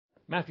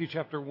Matthew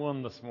chapter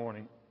 1 this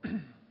morning.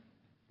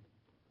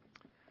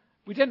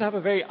 We tend to have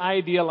a very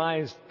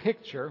idealized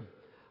picture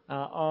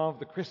of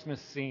the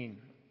Christmas scene.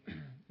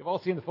 You've all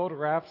seen the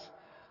photographs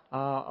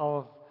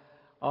of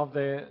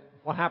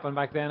what happened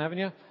back then, haven't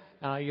you?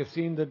 You've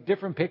seen the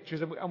different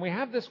pictures, and we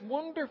have this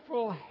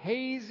wonderful,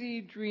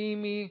 hazy,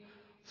 dreamy,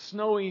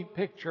 snowy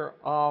picture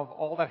of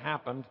all that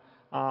happened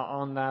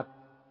on that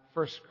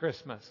first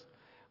Christmas.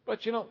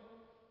 But you know,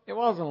 it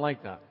wasn't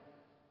like that.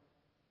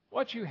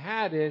 What you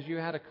had is you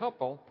had a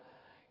couple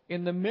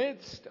in the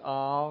midst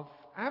of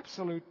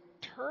absolute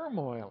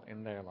turmoil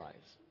in their lives.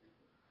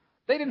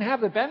 They didn't have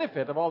the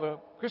benefit of all the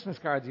Christmas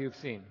cards you've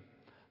seen.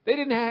 They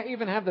didn't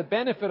even have the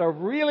benefit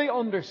of really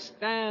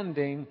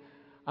understanding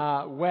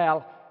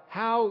well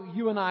how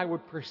you and I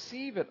would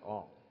perceive it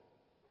all.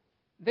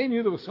 They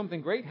knew there was something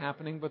great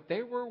happening, but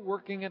they were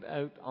working it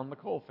out on the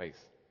coalface,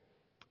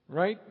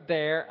 right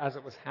there as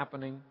it was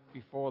happening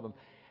before them.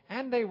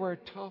 And they were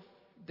tough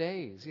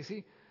days. You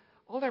see,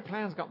 all their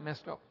plans got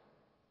messed up.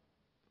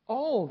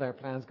 All their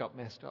plans got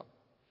messed up.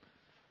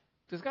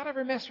 Does God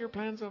ever mess your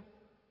plans up?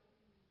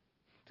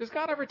 Does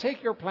God ever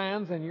take your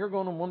plans and you're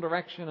going in one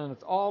direction and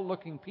it's all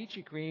looking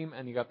peachy cream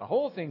and you got the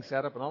whole thing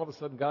set up and all of a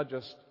sudden God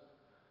just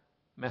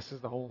messes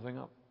the whole thing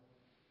up?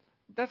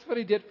 That's what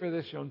He did for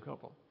this young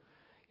couple.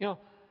 You know,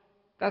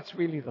 that's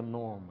really the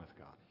norm with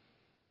God.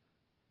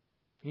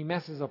 He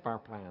messes up our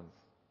plans,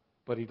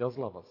 but He does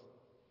love us.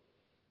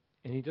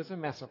 And He doesn't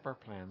mess up our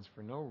plans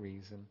for no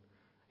reason.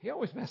 He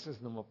always messes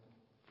them up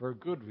for a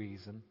good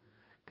reason,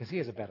 because He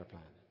has a better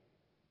plan.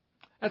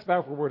 Let's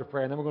bow for a word of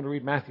prayer, and then we're going to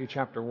read Matthew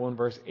chapter 1,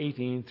 verse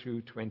 18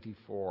 through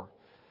 24.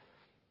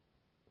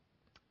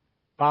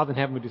 Father in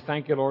heaven, we do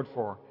thank You, Lord,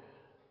 for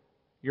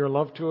Your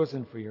love to us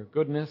and for Your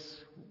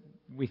goodness.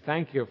 We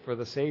thank You for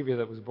the Savior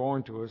that was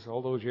born to us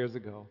all those years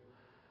ago.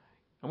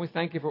 And we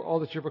thank You for all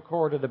that You've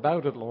recorded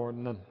about it, Lord,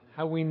 and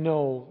how we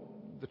know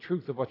the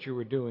truth of what You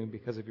were doing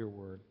because of Your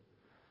word.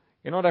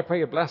 You know what, I pray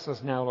You bless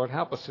us now, Lord.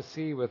 Help us to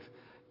see with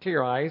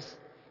clear eyes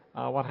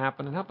what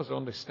happened, and help us to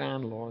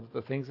understand, Lord, that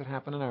the things that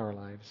happen in our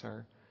lives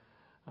are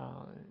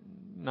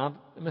not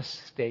a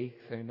mistake.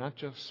 They're not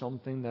just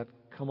something that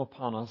come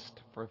upon us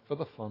for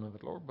the fun of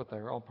it, Lord, but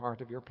they're all part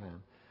of Your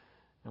plan.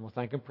 And we'll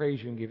thank and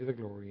praise You and give You the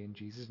glory in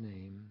Jesus'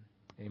 name.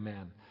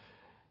 Amen.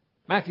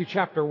 Matthew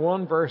chapter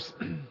 1, verse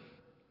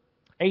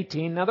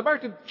 18. Now the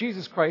birth of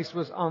Jesus Christ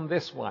was on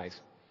this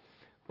wise.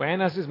 When,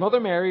 as His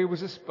mother Mary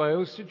was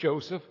espoused to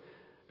Joseph,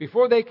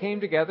 before they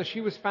came together,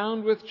 she was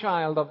found with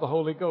child of the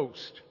Holy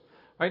Ghost.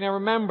 Right, now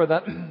remember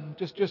that,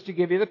 just to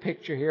give you the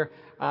picture here,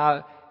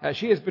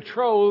 she is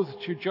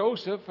betrothed to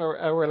Joseph.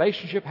 A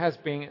relationship has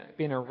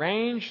been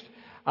arranged.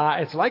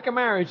 It's like a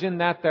marriage in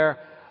that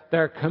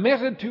they're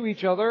committed to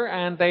each other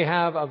and they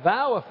have a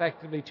vow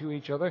effectively to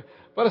each other.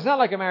 But it's not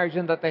like a marriage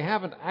in that they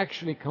haven't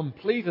actually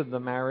completed the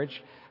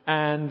marriage,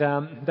 and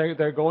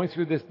they're going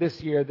through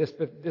this year, this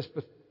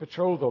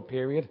betrothal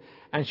period,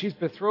 and she's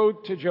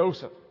betrothed to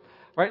Joseph,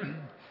 right?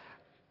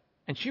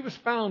 And she was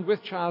found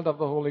with child of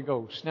the Holy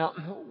Ghost. Now,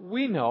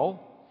 we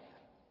know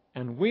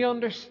and we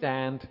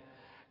understand,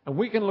 and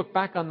we can look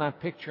back on that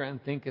picture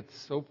and think it's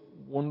so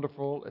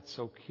wonderful, it's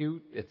so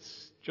cute,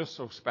 it's just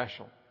so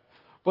special.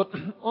 But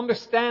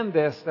understand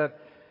this, that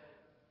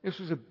this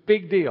was a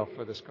big deal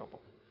for this couple.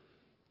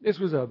 This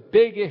was a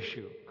big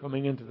issue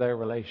coming into their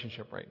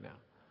relationship right now.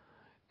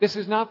 This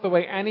is not the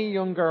way any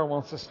young girl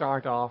wants to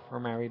start off her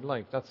married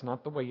life. That's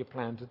not the way you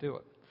plan to do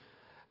it.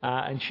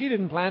 And she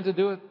didn't plan to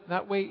do it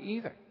that way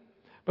either.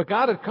 But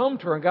God had come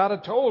to her and God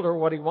had told her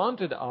what He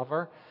wanted of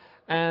her.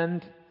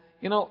 And,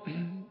 you know,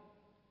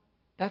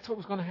 that's what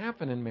was going to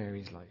happen in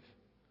Mary's life,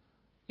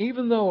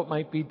 even though it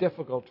might be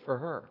difficult for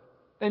her.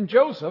 Then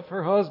Joseph,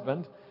 her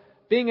husband,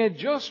 being a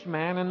just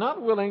man and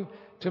not willing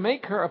to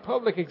make her a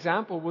public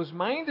example, was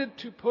minded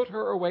to put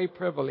her away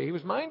privily. He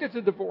was minded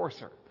to divorce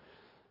her.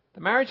 The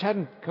marriage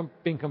hadn't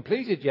been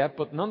completed yet,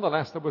 but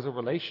nonetheless there was a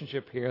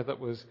relationship here that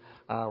was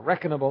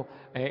reckonable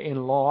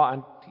in law,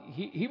 and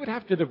he would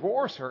have to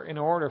divorce her in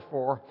order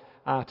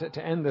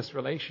to end this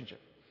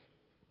relationship.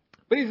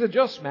 But he's a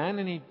just man,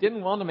 and he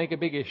didn't want to make a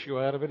big issue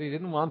out of it. He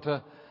didn't want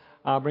to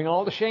bring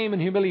all the shame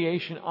and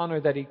humiliation on her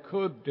that he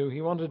could do.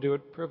 He wanted to do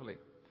it privily.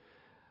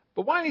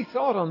 But while he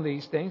thought on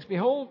these things,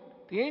 behold,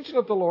 the angel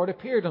of the Lord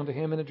appeared unto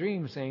him in a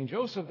dream, saying,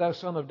 Joseph, thou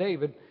son of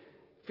David,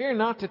 fear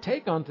not to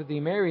take unto thee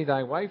Mary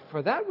thy wife,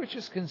 for that which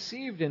is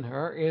conceived in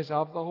her is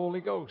of the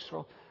Holy Ghost.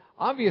 Well,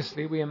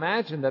 obviously we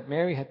imagine that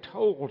Mary had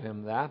told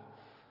him that,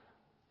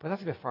 but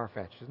that's a bit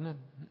far-fetched, isn't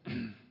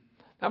it?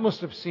 That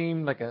must have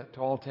seemed like a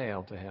tall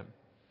tale to him.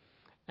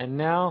 And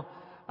now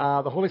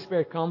the Holy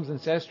Spirit comes and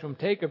says to him,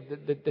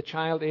 the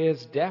child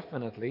is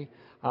definitely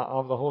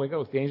of the Holy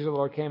Ghost. The angel of the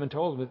Lord came and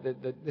told him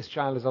that this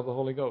child is of the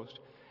Holy Ghost.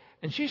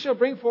 And she shall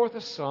bring forth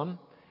a son,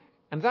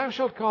 and thou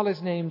shalt call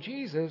his name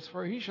Jesus,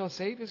 for he shall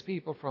save his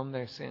people from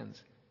their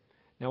sins.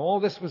 Now all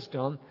this was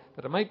done,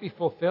 that it might be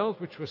fulfilled,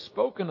 which was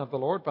spoken of the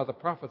Lord by the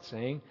prophet,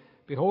 saying,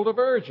 Behold, a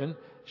virgin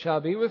shall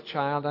be with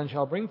child, and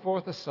shall bring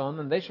forth a son,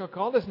 and they shall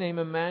call his name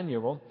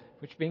Emmanuel,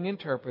 which being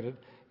interpreted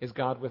is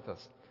God with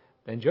us.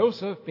 Then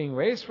Joseph, being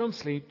raised from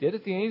sleep, did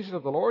as the angel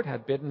of the Lord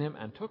had bidden him,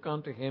 and took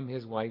unto him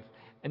his wife,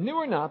 and knew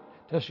her not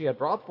till she had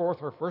brought forth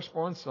her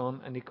firstborn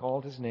son, and he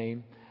called his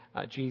name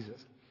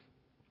Jesus.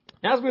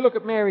 Now, as we look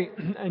at Mary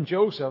and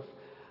Joseph,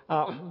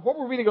 what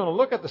we're really going to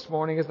look at this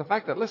morning is the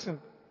fact that, listen,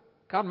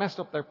 God messed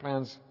up their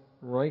plans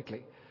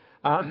rightly.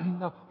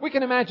 Now, we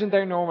can imagine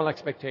their normal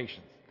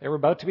expectations. They were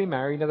about to be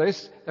married. Now,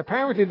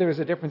 apparently there is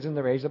a difference in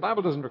their age. The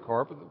Bible doesn't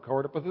record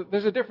it, but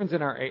there's a difference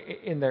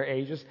in their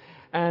ages.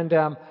 And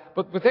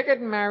but they're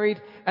getting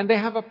married, and they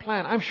have a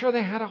plan. I'm sure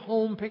they had a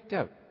home picked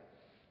out.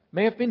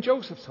 May have been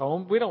Joseph's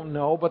home. We don't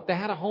know, but they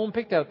had a home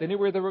picked out. They knew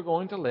where they were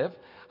going to live.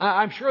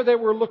 I'm sure they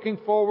were looking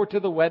forward to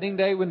the wedding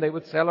day when they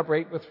would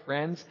celebrate with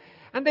friends.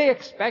 And they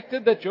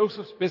expected that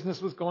Joseph's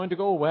business was going to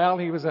go well.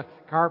 He was a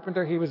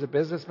carpenter. He was a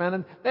businessman.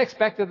 And they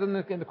expected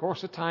that in the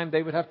course of time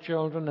they would have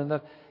children, and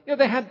that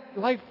they had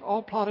life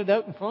all plotted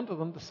out in front of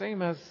them, the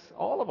same as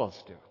all of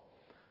us do.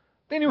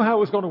 They knew how it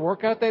was going to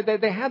work out.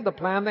 They had the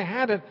plan. They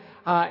had it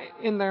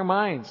in their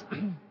minds.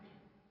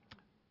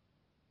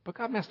 But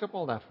God messed up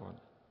all that for them.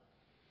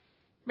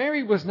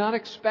 Mary was not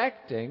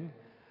expecting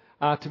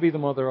to be the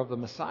mother of the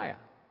Messiah.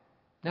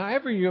 Now,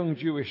 every young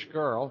Jewish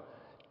girl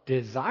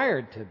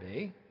desired to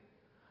be,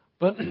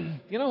 but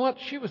you know what?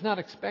 She was not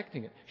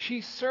expecting it.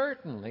 She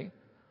certainly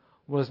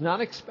was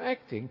not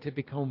expecting to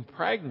become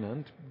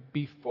pregnant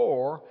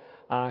before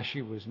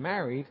she was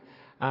married,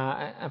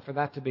 and for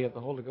that to be of the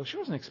Holy Ghost. She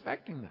wasn't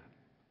expecting that.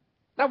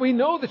 Now, we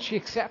know that she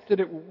accepted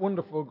it with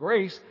wonderful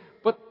grace,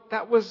 but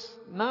that was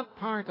not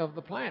part of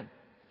the plan.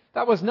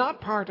 That was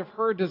not part of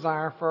her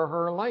desire for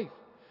her life.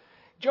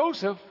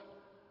 Joseph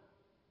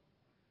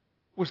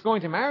was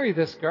going to marry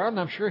this girl, and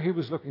I'm sure he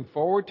was looking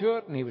forward to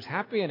it, and he was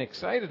happy and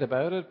excited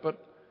about it, but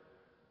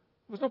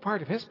it was no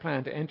part of his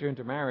plan to enter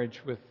into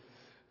marriage with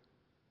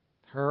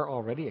her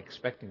already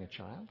expecting a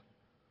child.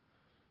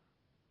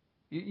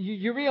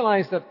 You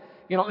realize that,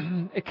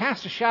 it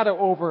cast a shadow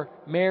over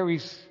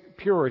Mary's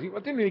purity. Well,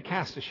 it didn't really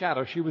cast a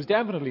shadow. She was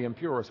definitely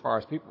impure as far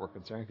as people were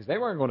concerned, because they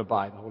weren't going to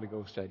buy the Holy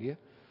Ghost idea.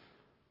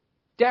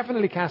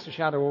 Definitely cast a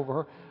shadow over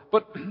her.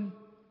 But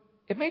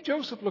it made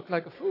Joseph look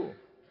like a fool.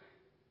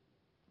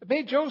 It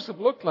made Joseph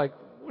look like,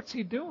 what's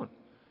he doing?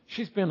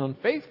 She's been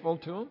unfaithful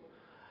to him.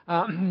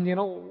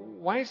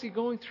 Why is he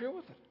going through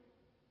with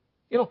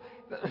it?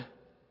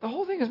 The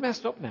whole thing is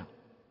messed up now.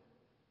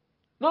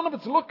 None of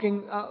it's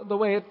looking the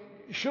way it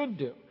should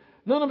do.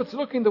 None of it's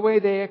looking the way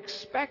they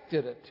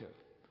expected it to.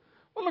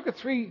 We'll look at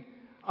 3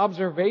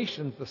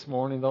 observations this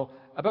morning, though,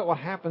 about what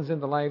happens in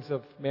the lives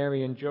of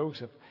Mary and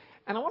Joseph.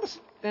 And I want to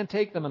then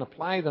take them and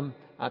apply them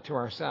to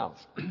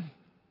ourselves.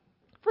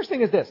 First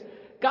thing is this.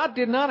 God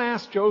did not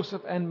ask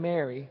Joseph and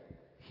Mary.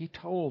 He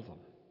told them.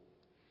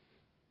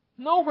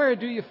 Nowhere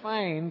do you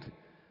find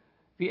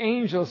the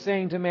angel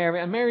saying to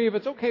Mary, and Mary, if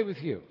it's okay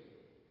with you,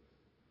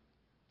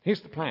 here's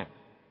the plan.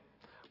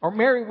 Or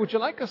Mary, would you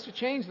like us to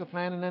change the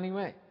plan in any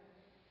way?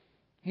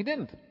 He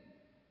didn't.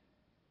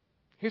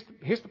 Here's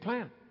the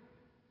plan.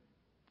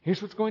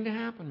 Here's what's going to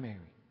happen, Mary.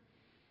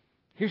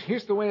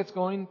 Here's the way it's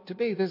going to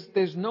be.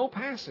 There's no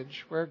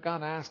passage where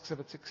God asks if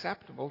it's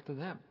acceptable to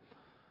them.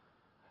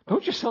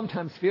 Don't you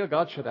sometimes feel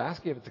God should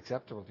ask you if it's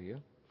acceptable to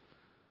you?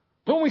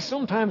 Don't we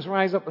sometimes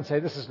rise up and say,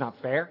 this is not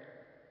fair?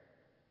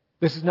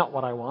 This is not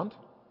what I want?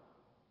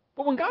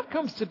 But when God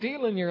comes to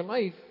deal in your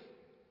life,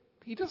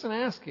 He doesn't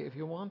ask you if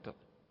you want it.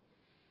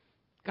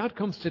 God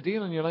comes to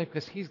deal in your life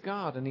because He's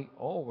God, and He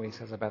always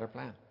has a better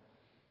plan.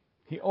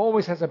 He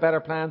always has a better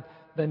plan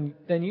than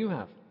you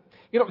have.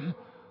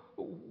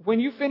 When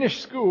you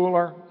finish school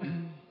or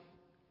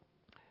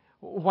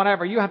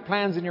whatever, you had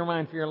plans in your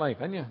mind for your life,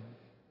 didn't you?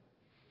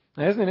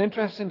 Now, isn't it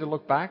interesting to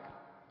look back?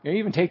 You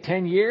even take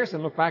 10 years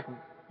and look back.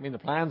 I mean, the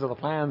plans are the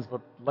plans,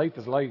 but life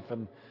is life,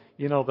 and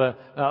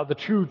the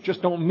two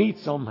just don't meet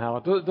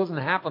somehow. It doesn't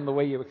happen the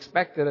way you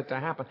expected it to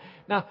happen.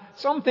 Now,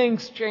 some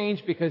things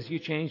change because you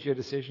change your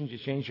decisions, you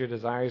change your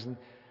desires,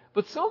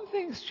 but some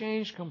things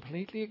change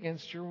completely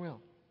against your will.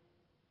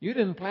 You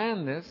didn't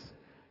plan this.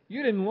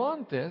 You didn't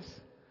want this.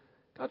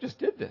 God just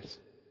did this.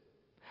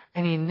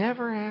 And He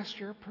never asked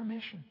your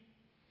permission.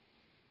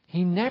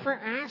 He never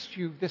asked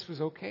you if this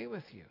was okay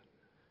with you.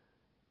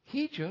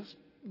 He just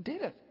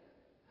did it.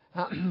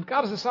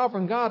 God is a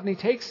sovereign God, and He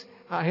takes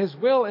His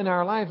will in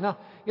our lives. Now,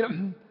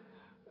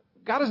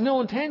 God has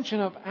no intention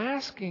of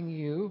asking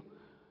you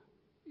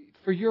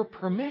for your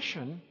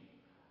permission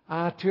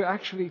to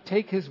actually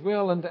take His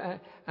will and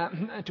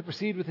to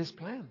proceed with His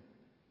plan.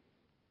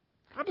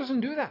 God doesn't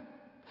do that.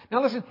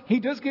 Now listen, He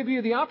does give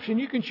you the option.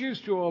 You can choose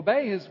to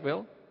obey His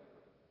will,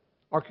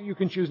 or you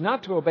can choose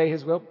not to obey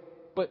His will,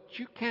 but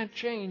you can't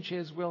change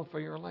His will for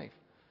your life.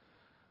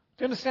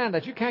 Do you understand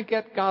that? You can't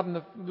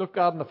look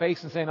God in the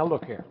face and say, now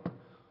look here,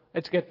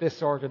 let's get this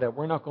sorted out.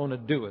 We're not going to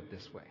do it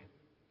this way.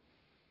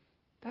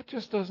 That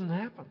just doesn't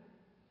happen.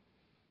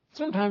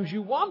 Sometimes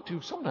you want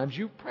to. Sometimes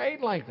you've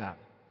prayed like that.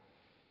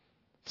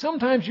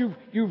 Sometimes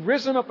you've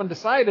risen up and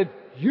decided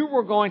you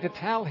were going to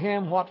tell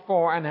Him what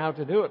for and how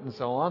to do it and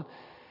so on.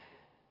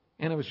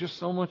 And it was just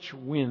so much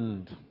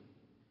wind.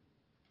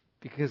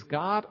 Because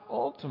God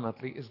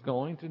ultimately is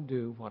going to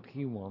do what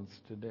He wants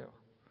to do.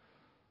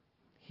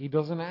 He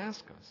doesn't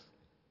ask us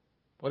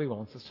what He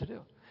wants us to do.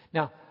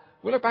 Now,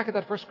 we look back at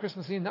that first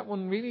Christmas scene, that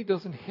one really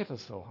doesn't hit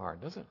us so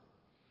hard, does it?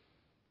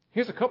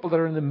 Here's a couple that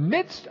are in the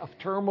midst of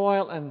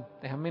turmoil and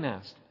they haven't been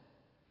asked.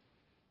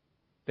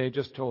 They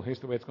just told, here's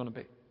the way it's going to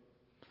be.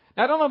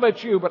 Now, I don't know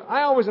about you, but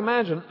I always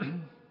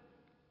imagine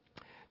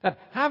that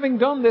having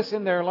done this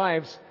in their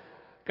lives,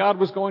 God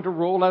was going to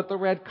roll out the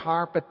red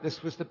carpet.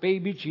 This was the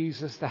baby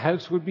Jesus. The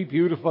house would be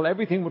beautiful.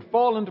 Everything would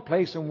fall into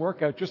place and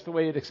work out just the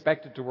way you'd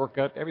expect it to work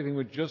out. Everything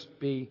would just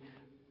be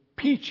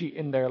peachy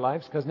in their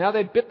lives because now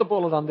they'd bit the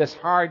bullet on this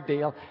hard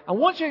deal. And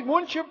once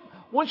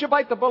you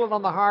bite the bullet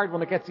on the hard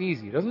one, it gets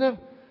easy, doesn't it?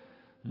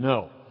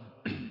 No.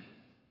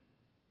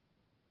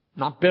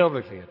 Not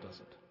biblically it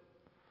doesn't.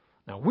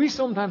 Now, we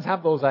sometimes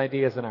have those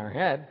ideas in our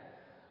head,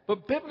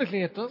 but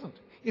biblically it doesn't.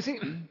 You see,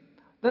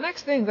 the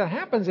next thing that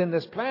happens in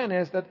this plan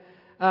is that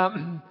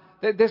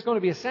there's going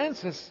to be a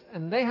census,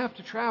 and they have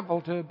to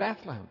travel to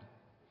Bethlehem.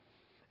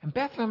 And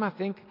Bethlehem, I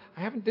think,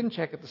 didn't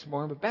check it this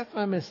morning, but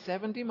Bethlehem is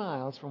 70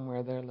 miles from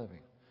where they're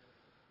living.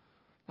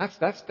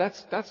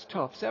 That's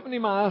tough. 70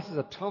 miles is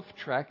a tough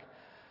trek.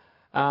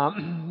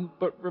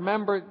 But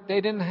remember, they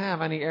didn't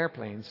have any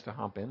airplanes to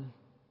hop in.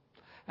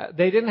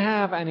 They didn't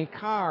have any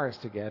cars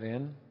to get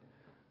in.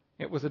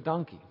 It was a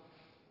donkey.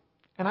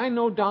 And I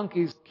know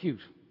donkeys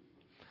cute.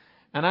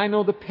 And I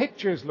know the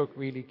pictures look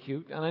really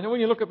cute. And I know when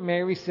you look at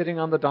Mary sitting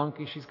on the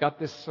donkey, she's got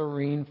this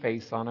serene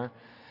face on her.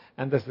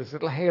 And there's this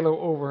little halo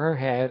over her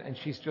head. And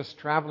she's just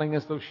traveling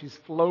as though she's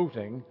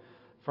floating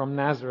from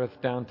Nazareth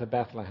down to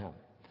Bethlehem.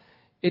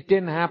 It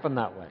didn't happen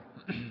that way.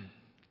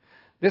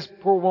 This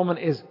poor woman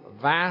is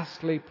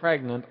vastly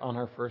pregnant on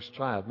her first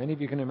child. Many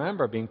of you can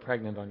remember being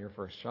pregnant on your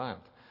first child.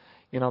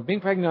 You know,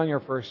 being pregnant on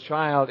your first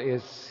child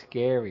is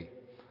scary,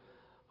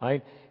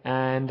 right?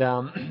 And,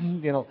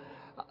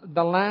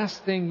 the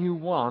last thing you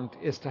want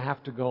is to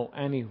have to go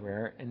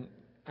anywhere. And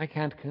I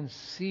can't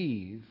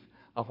conceive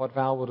of what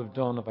Val would have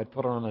done if I'd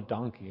put her on a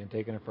donkey and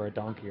taken her for a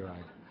donkey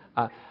ride.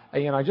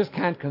 I just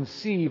can't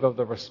conceive of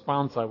the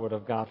response I would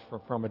have got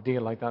from a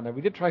deal like that. Now,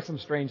 we did try some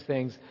strange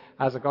things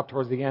as it got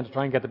towards the end to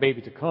try and get the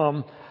baby to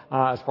come,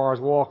 as far as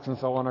walks and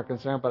so on are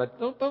concerned. But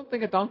I don't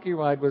think a donkey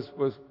ride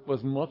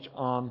was much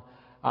on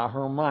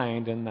her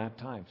mind in that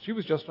time. She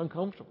was just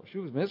uncomfortable. She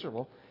was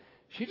miserable.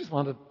 She just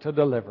wanted to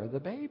deliver the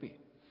baby.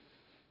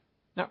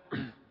 Now,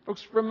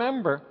 folks,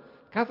 remember,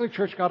 the Catholic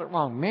Church got it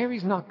wrong.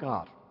 Mary's not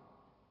God.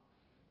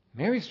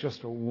 Mary's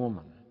just a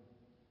woman.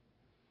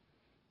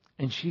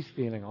 And she's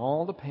feeling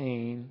all the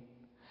pain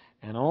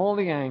and all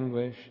the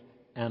anguish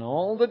and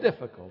all the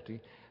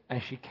difficulty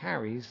as she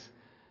carries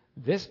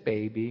this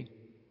baby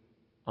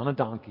on a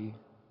donkey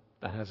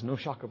that has no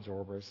shock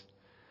absorbers.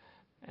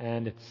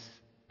 And it's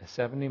a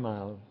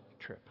 70-mile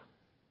trip.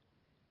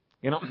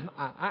 You know,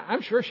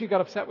 I'm sure she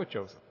got upset with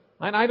Joseph.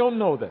 And I don't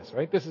know this,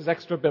 right? This is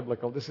extra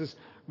biblical. This is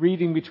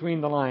reading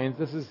between the lines.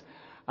 This is,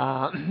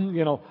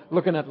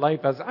 looking at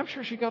life as, I'm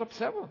sure she got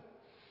upset with him.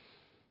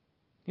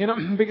 You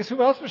know, because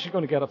who else was she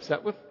going to get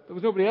upset with? There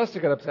was nobody else to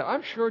get upset.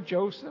 I'm sure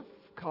Joseph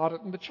caught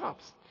it in the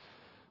chops.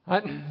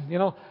 Riding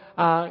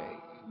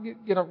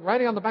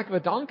on the back of a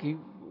donkey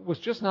was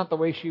just not the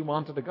way she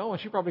wanted to go, and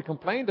she probably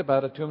complained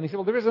about it to him. And he said,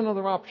 well, there is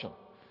another option.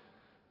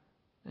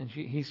 And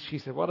she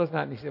said, what is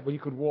that? And he said, well, you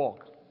could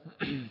walk.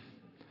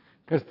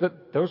 Because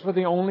those were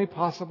the only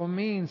possible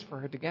means for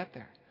her to get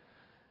there.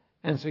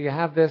 And so you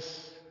have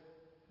this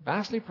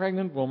vastly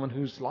pregnant woman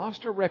who's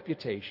lost her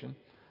reputation,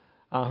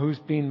 who's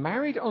been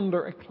married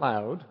under a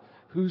cloud,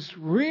 who's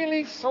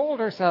really sold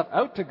herself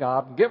out to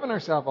God, given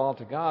herself all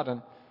to God,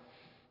 and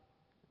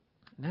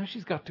now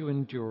she's got to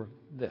endure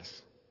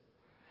this.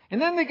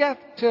 And then they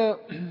get to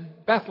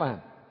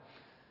Bethlehem.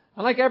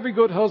 And like every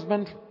good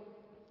husband,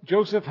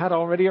 Joseph had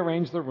already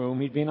arranged the room.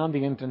 He'd been on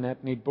the internet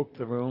and he'd booked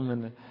the room,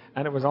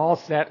 and it was all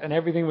set and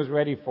everything was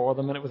ready for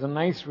them. And it was a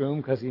nice room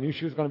because he knew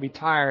she was going to be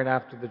tired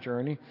after the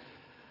journey.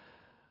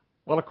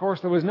 Well, of course,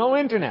 there was no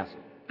internet.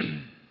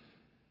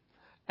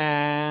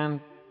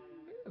 And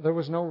there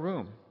was no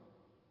room.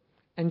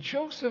 And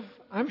Joseph,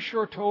 I'm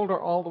sure, told her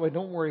all the way,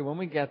 don't worry, when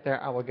we get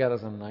there, I will get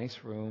us a nice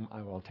room.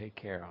 I will take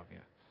care of you.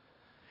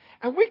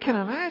 And we can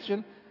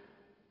imagine,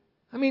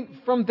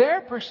 from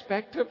their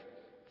perspective,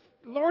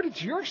 Lord,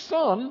 it's your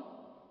son.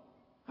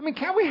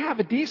 Can't we have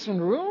a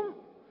decent room?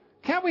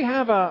 Can't we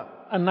have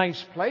a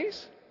nice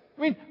place?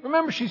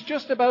 Remember, she's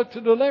just about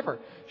to deliver.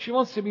 She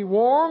wants to be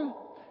warm.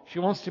 She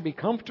wants to be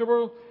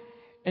comfortable.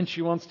 And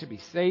she wants to be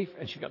safe.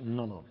 And she got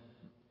none of them.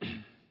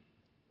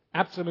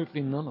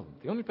 Absolutely none of them.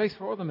 The only place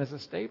for them is a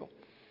stable.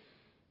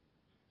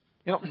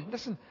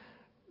 Listen,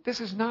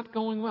 this is not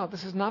going well.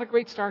 This is not a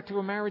great start to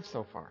a marriage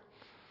so far.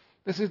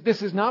 This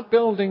is not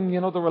building,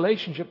 the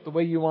relationship the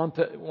way you want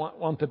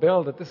to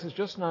build it. This is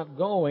just not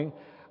going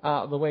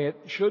the way it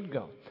should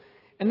go.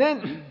 And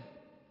then,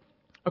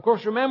 of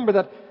course, remember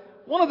that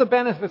one of the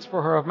benefits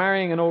for her of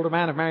marrying an older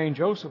man, of marrying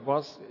Joseph,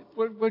 was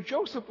where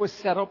Joseph was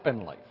set up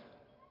in life.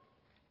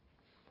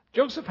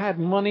 Joseph had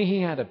money.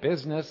 He had a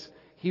business.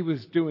 He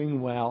was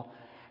doing well.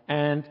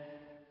 And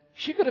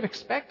She could have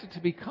expected to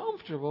be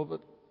comfortable,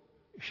 but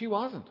she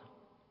wasn't.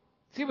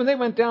 See, when they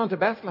went down to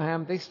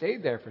Bethlehem, they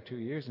stayed there for 2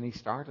 years, and he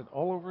started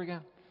all over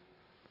again.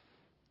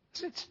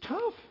 It's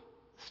tough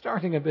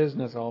starting a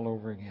business all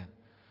over again.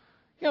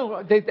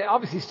 They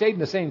obviously stayed in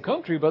the same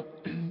country,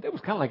 but it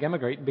was kind of like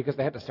emigrating because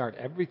they had to start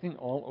everything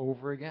all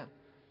over again.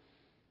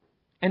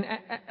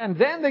 And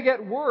then they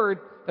get word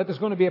that there's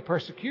going to be a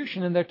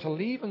persecution, and they're to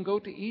leave and go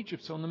to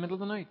Egypt, so in the middle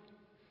of the night.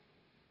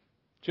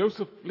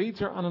 Joseph leads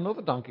her on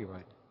another donkey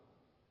ride.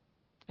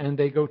 And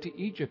they go to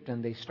Egypt,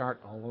 and they start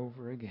all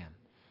over again.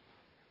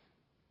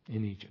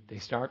 In Egypt. They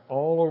start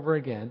all over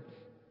again.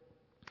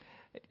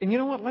 And you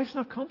know what? Life's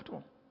not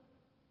comfortable.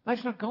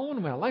 Life's not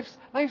going well.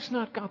 Life's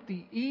not got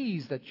the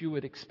ease that you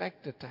would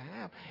expect it to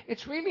have.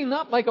 It's really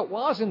not like it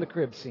was in the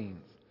crib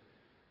scenes.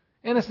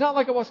 And it's not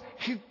like it was.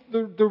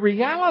 The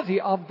reality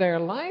of their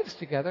lives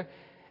together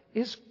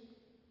is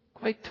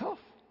quite tough.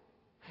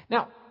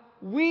 Now,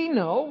 we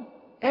know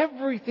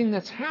everything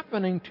that's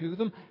happening to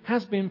them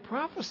has been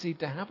prophesied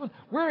to happen.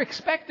 We're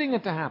expecting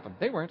it to happen.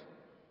 They weren't.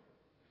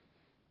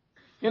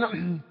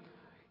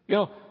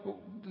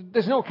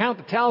 There's no account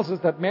that tells us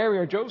that Mary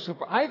or Joseph,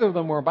 either of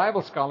them were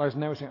Bible scholars,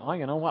 and they were saying, oh,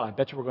 you know what, I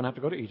bet you we're going to have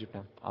to go to Egypt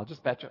now. I'll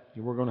just bet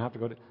you we're going to have to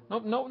go to...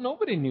 No,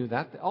 nobody knew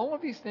that. All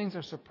of these things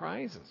are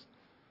surprises.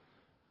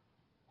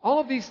 All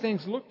of these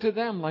things look to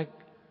them like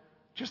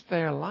just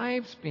their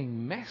lives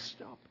being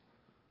messed up.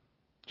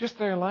 Just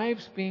their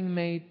lives being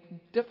made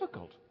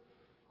difficult.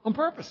 On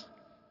purpose.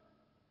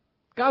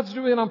 God's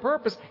doing it on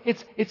purpose.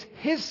 It's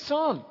His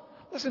Son.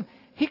 Listen,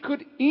 He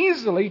could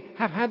easily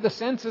have had the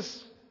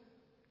census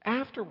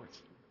afterwards.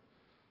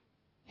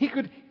 He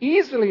could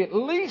easily at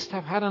least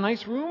have had a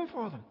nice room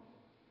for them.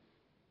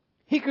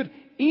 He could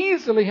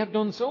easily have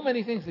done so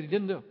many things that He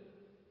didn't do.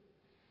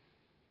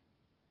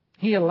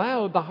 He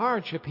allowed the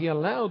hardship, He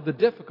allowed the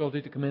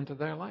difficulty to come into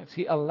their lives.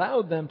 He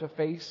allowed them to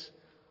face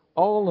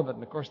all of it.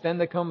 And of course, then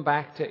they come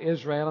back to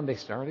Israel and they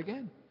start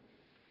again.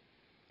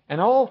 And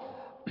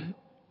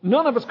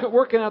none of it's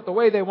working out the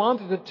way they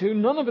wanted it to.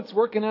 None of it's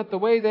working out the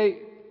way they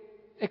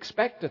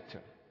expect it to.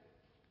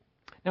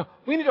 Now,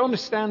 we need to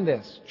understand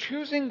this.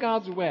 Choosing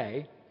God's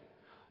way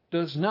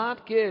does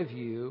not give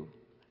you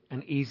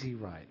an easy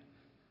ride.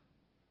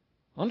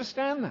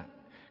 Understand that.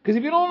 Because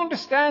if you don't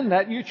understand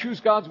that, you choose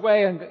God's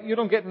way and you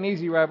don't get an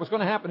easy ride, what's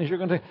going to happen is you're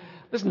going to,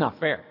 this is not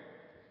fair.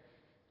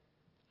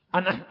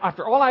 And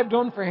after all I've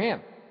done for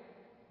Him,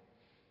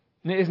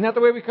 isn't that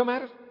the way we come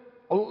at it?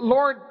 Oh,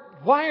 Lord,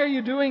 why are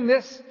you doing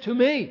this to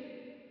me?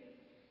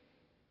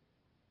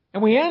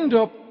 And we end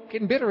up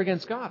getting bitter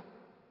against God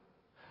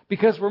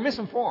because we're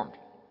misinformed.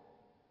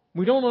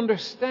 We don't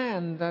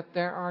understand that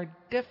there are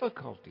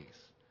difficulties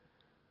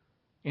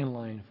in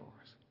line for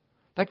us.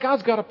 That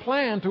God's got a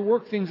plan to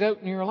work things out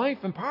in your life,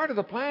 and part of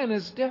the plan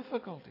is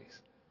difficulties.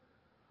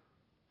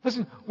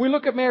 Listen, we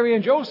look at Mary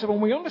and Joseph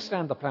and we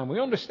understand the plan. We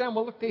understand,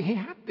 well, look, they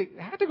had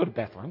to go to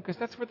Bethlehem because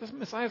that's where the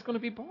Messiah is going to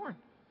be born.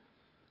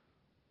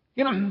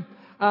 He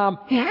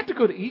had to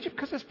go to Egypt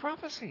because it's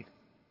prophesied.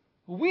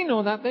 We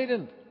know that they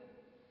didn't.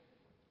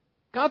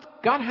 God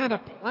had a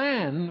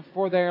plan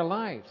for their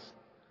lives.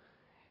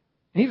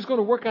 And He was going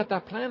to work out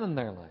that plan in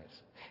their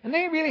lives. And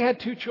they really had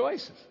two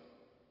choices.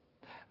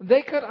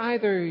 They could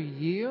either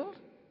yield,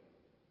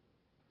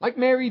 like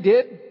Mary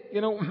did,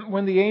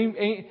 when the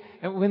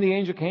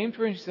angel came to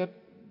her and she said,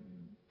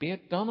 "Be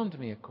it done unto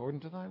me according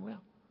to thy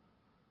will."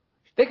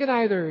 They could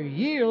either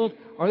yield,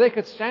 or they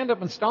could stand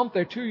up and stomp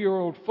their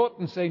 2-year-old foot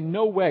and say,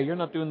 "No way, you're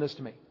not doing this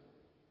to me.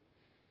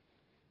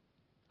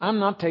 I'm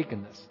not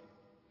taking this.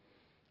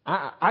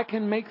 I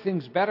can make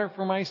things better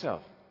for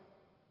myself."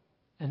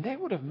 And they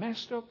would have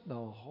messed up the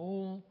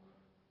whole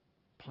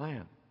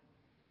plan.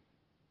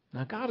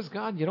 Now, God is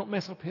God. You don't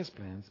mess up His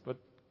plans. But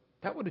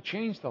that would have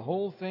changed the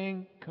whole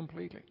thing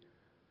completely.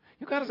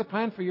 God has a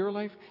plan for your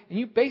life, and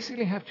you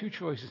basically have two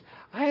choices.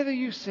 Either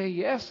you say,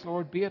 "Yes,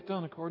 Lord, be it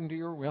done according to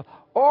your will,"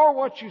 or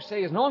what you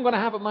say is, "No, I'm going to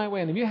have it my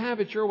way." And if you have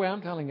it your way,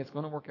 I'm telling you, it's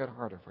going to work out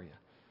harder for you.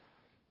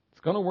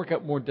 It's going to work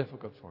out more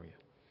difficult for you.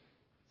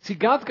 See,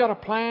 God's got a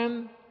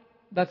plan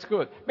that's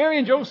good. Mary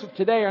and Joseph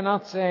today are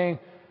not saying,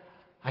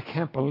 "I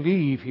can't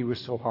believe He was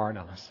so hard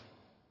on us."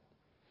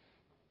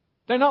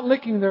 They're not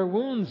licking their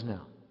wounds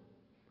now.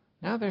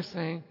 Now they're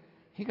saying,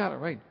 He got it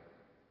right.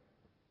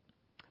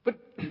 But,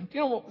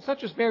 it's not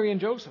just Mary and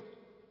Joseph.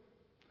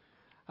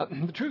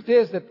 The truth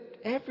is that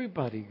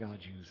everybody God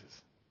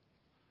uses,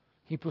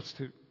 He puts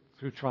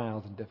through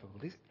trials and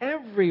difficulties.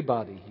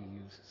 Everybody He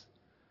uses.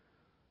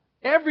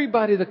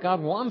 Everybody that God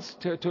wants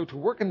to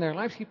work in their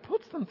lives, He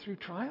puts them through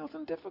trials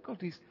and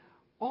difficulties.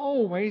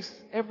 Always,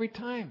 every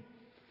time.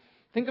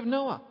 Think of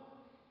Noah.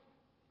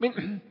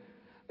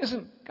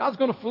 Listen, God's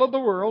going to flood the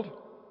world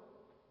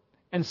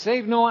and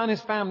save Noah and his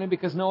family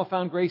because Noah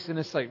found grace in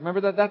His sight.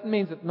 Remember that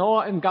means that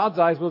Noah, in God's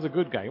eyes, was a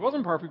good guy. He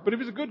wasn't perfect, but he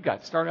was a good guy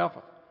to start off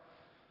with.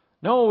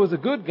 Noah was a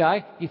good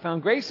guy. He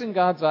found grace in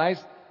God's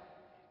eyes,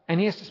 and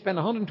he has to spend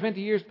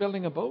 120 years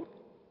building a boat.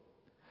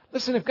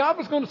 Listen, if God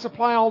was going to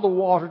supply all the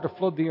water to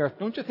flood the earth,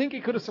 don't you think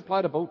He could have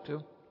supplied a boat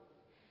too?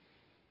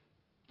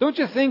 Don't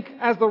you think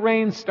as the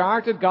rain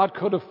started, God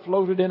could have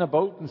floated in a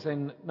boat and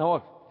said,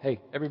 Noah,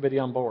 hey, everybody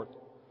on board?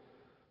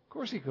 Of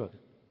course he could.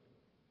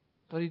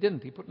 But he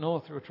didn't. He put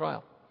Noah through a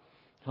trial.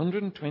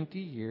 120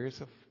 years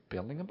of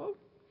building a boat.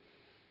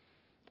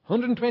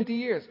 120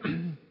 years.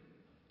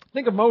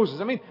 Think of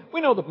Moses. I mean,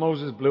 we know that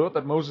Moses blew it,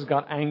 that Moses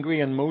got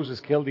angry and Moses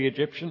killed the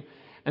Egyptian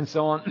and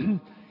so on.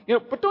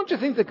 But don't you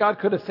think that God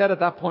could have said at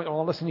that point,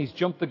 oh, listen, he's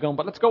jumped the gun,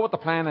 but let's go with the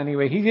plan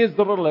anyway. He is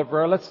the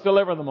deliverer. Let's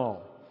deliver them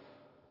all.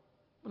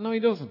 But no, he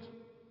doesn't.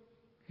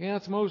 He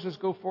lets Moses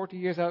go 40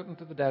 years out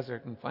into the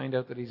desert and find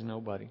out that he's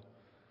nobody.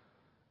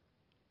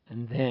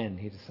 And then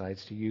he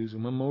decides to use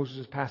him when Moses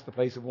is past the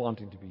place of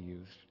wanting to be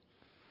used.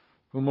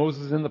 When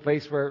Moses is in the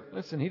place where,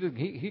 listen,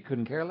 he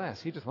couldn't care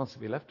less. He just wants to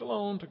be left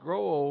alone, to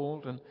grow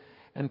old,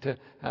 and to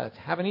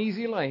have an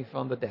easy life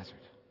on the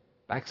desert,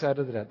 backside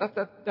of the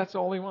desert. That's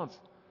all he wants.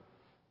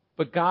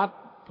 But God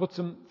puts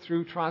him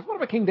through trials. What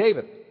about King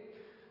David?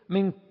 I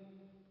mean,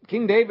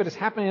 King David is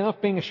happy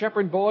enough being a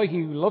shepherd boy.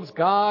 He loves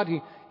God.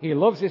 He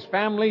loves his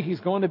family.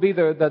 He's going to be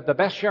the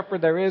best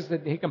shepherd there is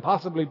that he can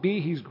possibly be.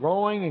 He's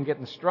growing and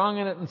getting strong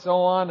in it and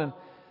so on. And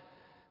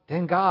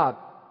then God,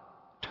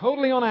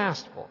 totally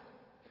unasked for,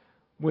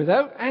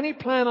 without any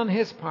plan on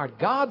his part,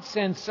 God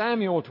sends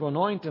Samuel to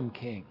anoint him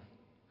king.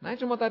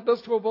 Imagine what that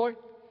does to a boy.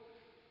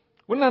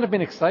 Wouldn't that have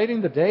been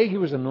exciting the day he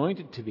was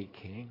anointed to be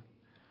king?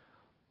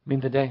 I mean,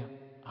 the day,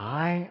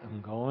 I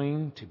am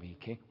going to be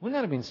king. Wouldn't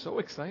that have been so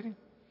exciting?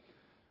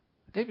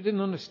 David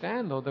didn't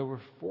understand, though, there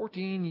were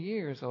 14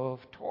 years of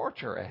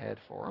torture ahead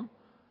for him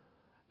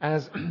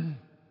as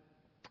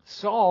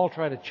Saul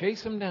tried to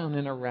chase him down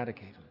and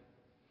eradicate him.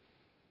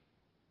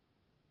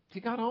 See,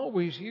 God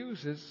always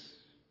uses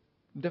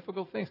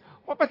difficult things.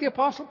 What about the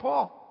Apostle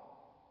Paul?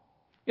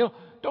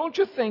 Don't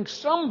you think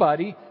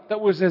somebody that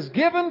was as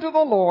given to the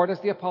Lord as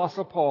the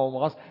Apostle Paul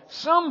was,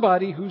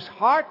 somebody whose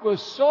heart was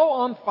so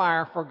on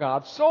fire for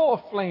God, so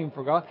aflame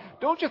for God,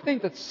 don't you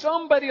think that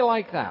somebody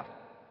like that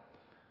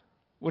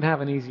would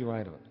have an easy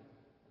ride of it?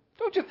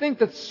 Don't you think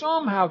that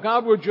somehow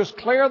God would just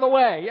clear the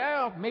way?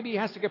 Yeah, maybe he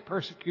has to get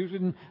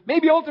persecuted, and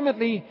maybe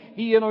ultimately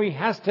he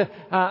has to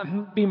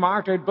be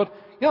martyred. But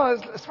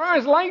as far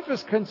as life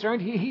is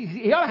concerned,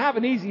 he ought to have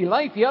an easy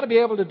life. He ought to be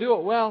able to do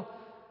it well.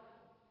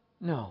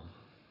 No,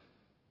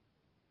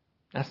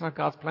 that's not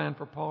God's plan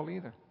for Paul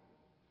either.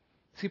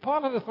 See,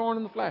 Paul had a thorn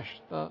in the flesh,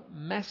 the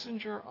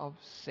messenger of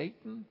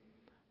Satan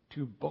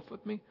to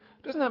buffet me.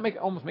 Doesn't that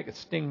almost make it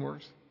sting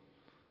worse?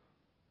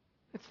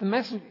 It's the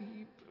messenger.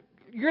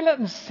 You're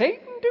letting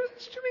Satan do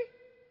this to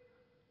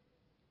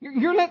me?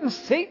 You're letting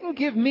Satan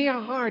give me a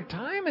hard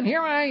time, and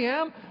here I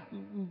am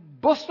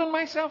busting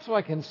myself so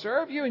I can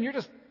serve you, and you're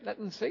just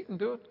letting Satan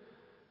do it.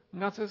 And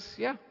God says,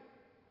 yeah,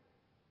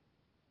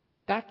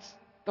 that's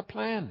the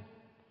plan,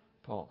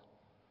 Paul.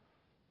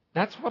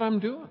 That's what I'm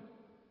doing.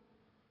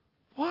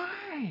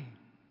 Why?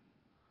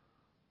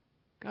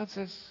 God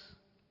says,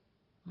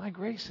 my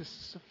grace is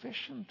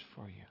sufficient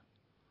for you.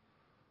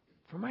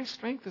 For my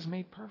strength is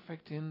made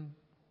perfect in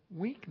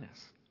weakness.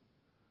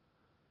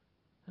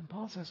 And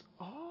Paul says,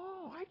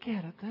 oh, I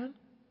get it then.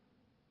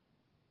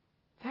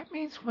 That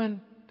means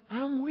when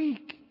I'm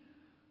weak,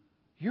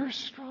 you're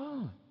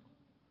strong.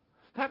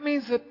 That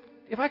means that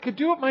if I could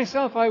do it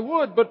myself, I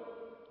would, but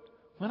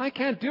when I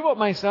can't do it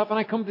myself and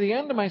I come to the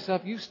end of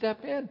myself, you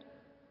step in.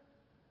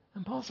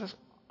 And Paul says,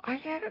 I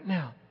get it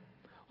now.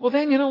 Well,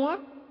 then, you know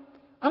what?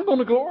 I'm going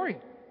to glory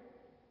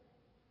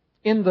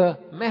in the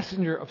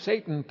messenger of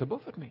Satan to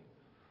buffet me.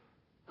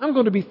 I'm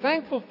going to be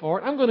thankful for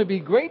it. I'm going to be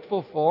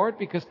grateful for it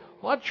because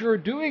what you're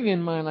doing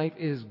in my life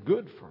is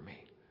good for me.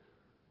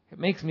 It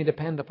makes me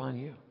depend upon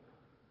you.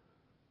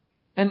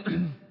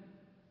 And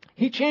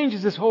he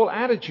changes his whole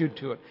attitude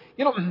to it.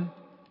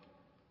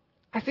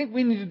 I think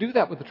we need to do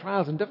that with the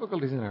trials and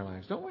difficulties in our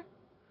lives, don't we?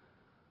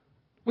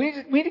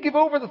 We need to give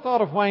over the thought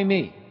of why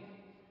me.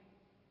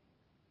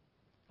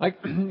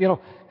 Like,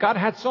 God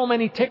had so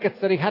many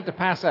tickets that he had to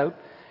pass out,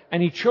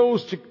 and he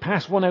chose to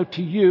pass one out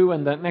to you,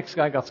 and the next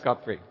guy got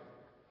scot-free.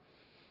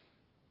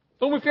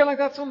 Don't we feel like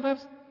that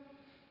sometimes?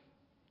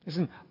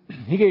 Listen,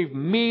 he gave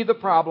me the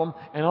problem,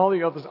 and all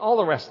the others, all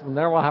the rest of them,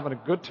 they're all having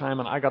a good time,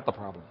 and I got the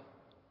problem.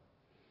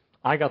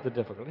 I got the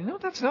difficulty. No,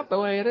 that's not the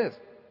way it is.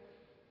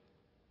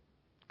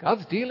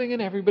 God's dealing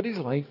in everybody's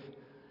life,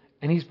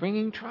 and he's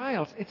bringing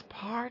trials. It's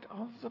part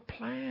of the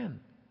plan.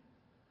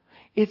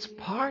 It's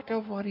part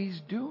of what he's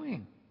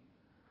doing.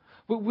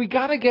 But we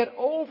got to get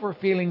over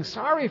feeling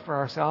sorry for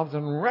ourselves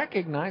and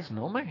recognize,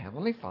 no, my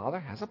Heavenly Father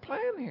has a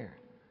plan here.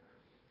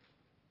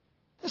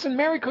 Listen,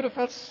 Mary could have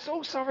felt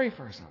so sorry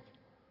for herself.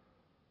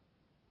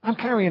 I'm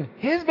carrying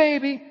his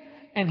baby,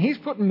 and he's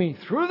putting me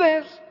through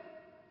this.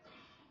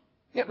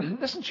 Yeah,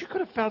 listen, she could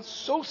have felt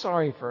so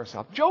sorry for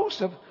herself.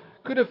 Joseph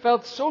could have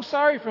felt so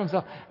sorry for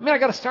himself. I mean, I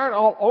got to start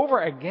all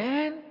over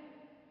again.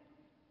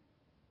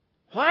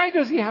 Why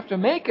does he have to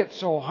make it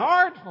so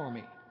hard for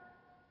me?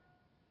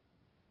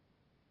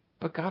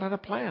 But God had a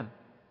plan,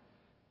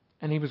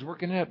 and he was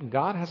working it out. And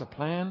God has a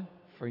plan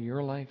for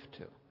your life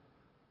too.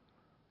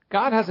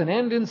 God has an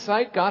end in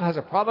sight. God has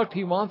a product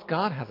He wants.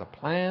 God has a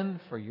plan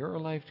for your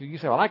life too. You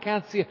say, well, I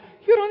can't see it.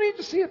 You don't need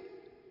to see it.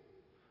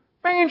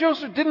 Mary and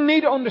Joseph didn't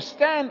need to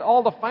understand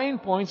all the fine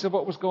points of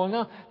what was going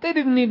on. They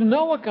didn't need to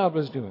know what God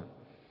was doing.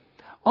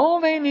 All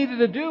they needed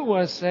to do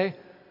was say,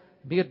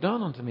 be it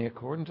done unto me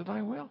according to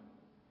thy will.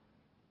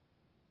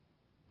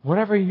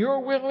 Whatever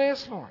your will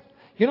is, Lord.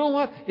 You know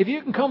what? If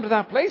you can come to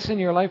that place in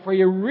your life where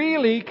you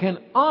really can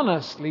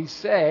honestly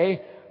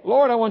say,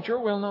 Lord, I want your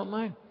will, not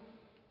mine.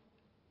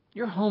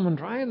 You're home and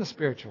dry in the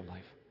spiritual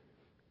life.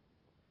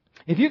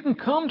 If you can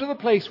come to the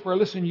place where,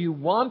 listen, you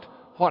want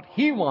what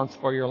He wants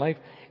for your life,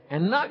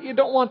 and you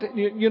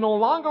no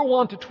longer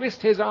want to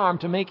twist His arm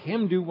to make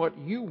Him do what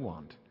you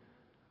want.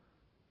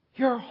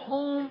 You're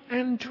home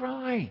and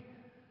dry.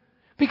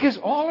 Because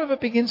all of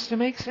it begins to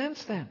make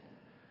sense then.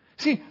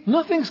 See,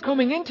 nothing's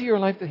coming into your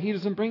life that He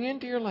doesn't bring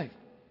into your life.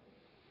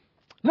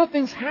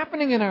 Nothing's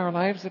happening in our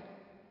lives that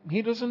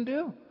He doesn't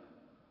do.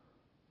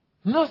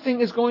 Nothing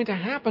is going to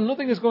happen.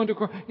 Nothing is going to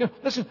occur.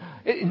 Listen,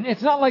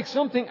 it's not like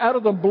something out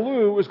of the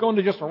blue is going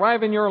to just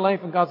arrive in your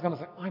life and God's going to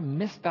say, I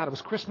missed that. It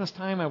was Christmas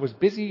time. I was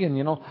busy and,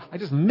 I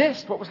just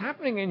missed what was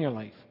happening in your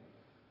life.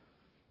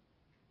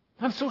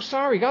 I'm so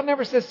sorry. God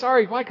never says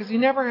sorry. Why? Because He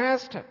never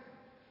has to.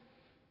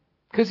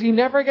 Because He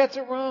never gets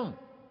it wrong.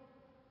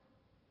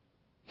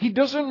 He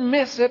doesn't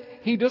miss it.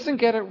 He doesn't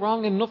get it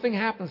wrong, and nothing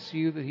happens to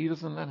you that He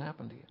doesn't let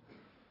happen to you.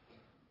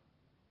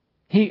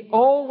 He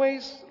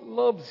always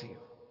loves you.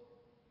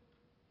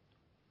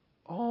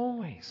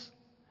 Always.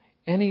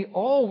 And He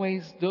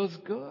always does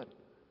good.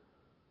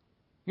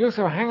 You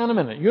say, well, hang on a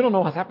minute. You don't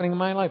know what's happening in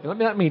my life.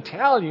 Let me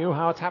tell you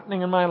how it's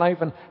happening in my life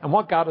and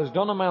what God has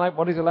done in my life,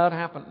 what He's allowed to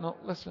happen. No,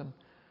 listen.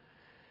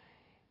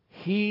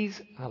 He's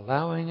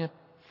allowing it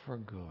for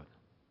good.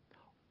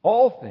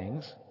 All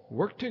things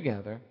work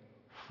together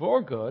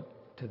for good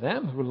to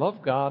them who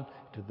love God,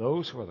 to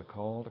those who are the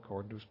called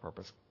according to His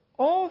purpose.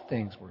 All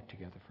things work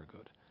together for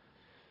good.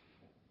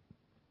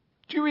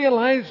 Do you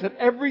realize that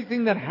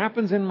everything that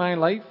happens in my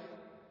life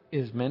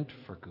is meant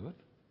for good?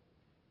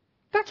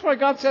 That's why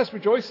God says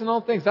rejoice in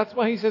all things. That's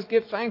why He says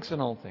give thanks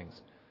in all things.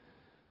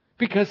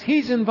 Because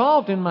He's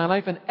involved in my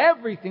life, and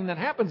everything that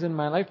happens in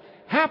my life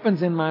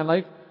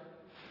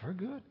for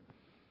good.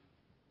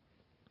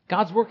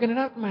 God's working it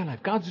out in my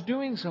life. God's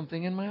doing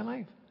something in my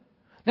life.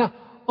 Now,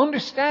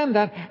 understand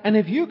that, and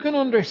if you can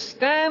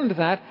understand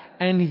that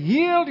and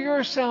yield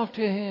yourself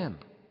to Him,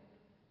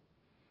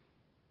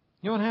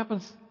 you know what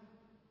happens?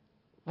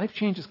 Life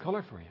changes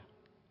color for you.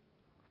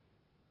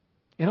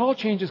 It all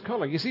changes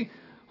color. You see,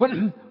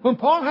 when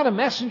Paul had a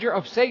messenger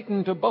of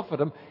Satan to buffet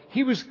him,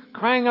 he was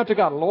crying out to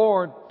God,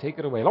 Lord, take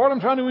it away. Lord,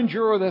 I'm trying to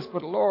endure this,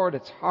 but Lord,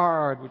 it's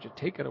hard. Would you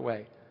take it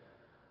away?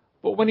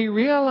 But when he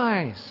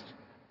realized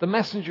the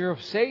messenger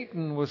of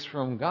Satan was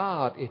from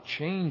God, it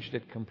changed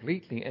it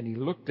completely, and he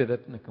looked at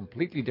it in a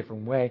completely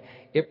different way.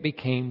 It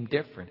became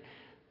different.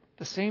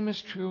 The same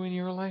is true in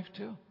your life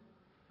too.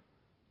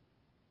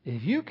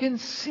 If you can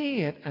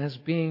see it as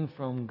being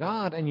from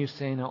God, and you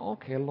say, now,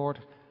 okay, Lord,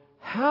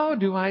 how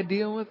do I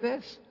deal with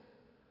this?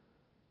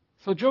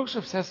 So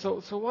Joseph says,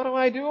 so what do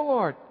I do,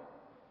 Lord?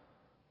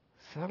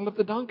 Saddle up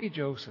the donkey,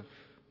 Joseph.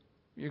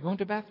 You're going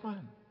to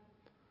Bethlehem.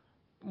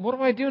 What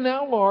do I do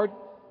now, Lord?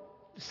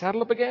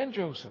 Saddle up again,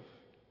 Joseph.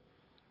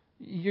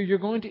 You're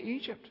going to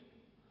Egypt.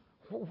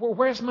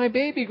 Where's my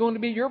baby going to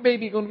be? Your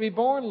baby going to be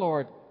born,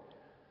 Lord.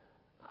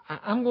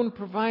 I'm going to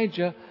provide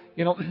you,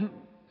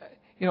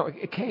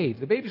 a cave.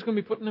 The baby's going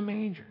to be put in a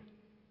manger.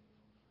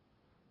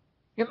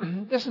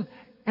 Listen,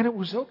 and it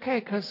was okay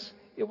because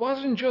it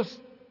wasn't just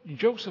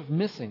Joseph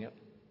missing it.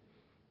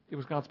 It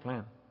was God's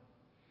plan.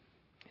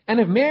 And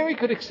if Mary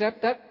could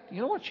accept that,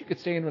 you know what? She could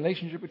stay in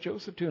relationship with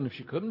Joseph too. And if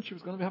she couldn't, she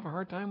was going to have a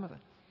hard time with it.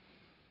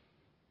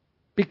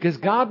 Because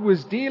God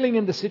was dealing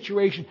in the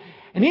situation.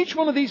 And each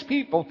one of these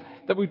people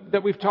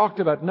that we've talked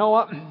about,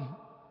 Noah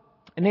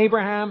and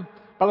Abraham,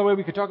 by the way,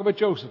 we could talk about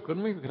Joseph,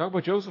 couldn't we? We could talk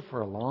about Joseph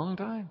for a long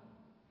time.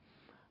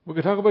 We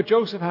could talk about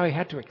Joseph, how he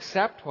had to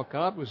accept what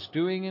God was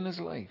doing in his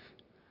life.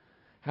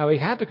 How he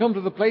had to come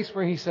to the place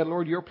where he said,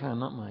 Lord, your plan,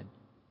 not mine.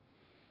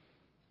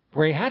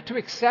 Where he had to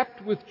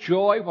accept with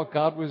joy what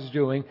God was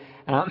doing.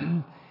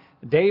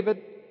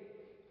 David,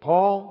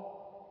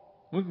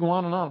 Paul, we can go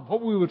on and on.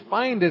 What we would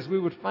find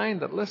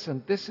that,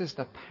 listen, this is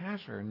the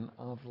pattern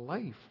of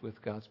life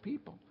with God's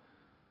people.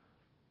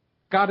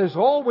 God is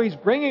always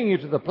bringing you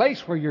to the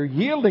place where you're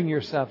yielding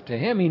yourself to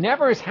Him. He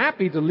never is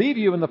happy to leave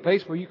you in the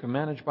place where you can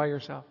manage by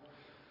yourself.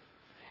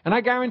 And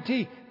I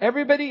guarantee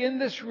everybody in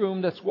this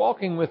room that's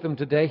walking with Him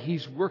today,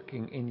 He's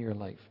working in your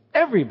life.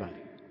 Everybody.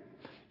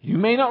 You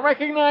may not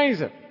recognize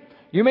it.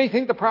 You may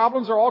think the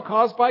problems are all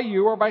caused by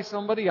you or by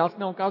somebody else.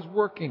 No, God's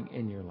working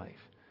in your life.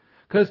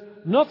 Because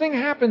nothing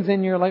happens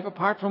in your life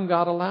apart from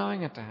God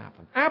allowing it to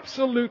happen.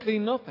 Absolutely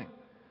nothing.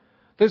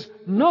 There's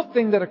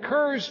nothing that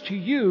occurs to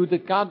you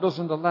that God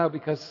doesn't allow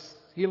because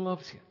He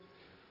loves you.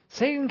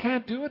 Satan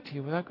can't do it to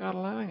you without God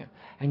allowing it.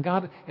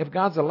 And if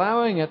God's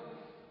allowing it,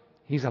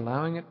 He's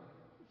allowing it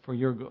for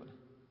your good.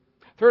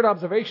 Third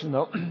observation,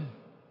 though.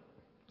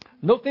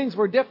 Though things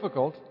were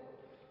difficult,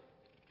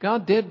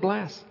 God did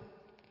bless.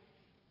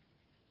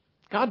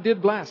 God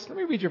did bless. Let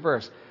me read your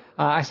verse.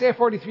 Isaiah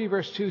 43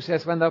 verse 2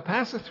 says, When thou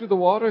passest through the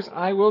waters,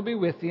 I will be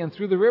with thee, and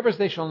through the rivers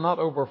they shall not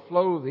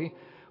overflow thee.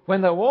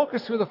 When thou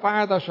walkest through the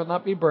fire, thou shalt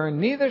not be burned,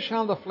 neither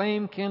shall the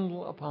flame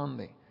kindle upon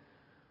thee. You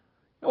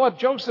know what?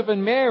 Joseph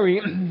and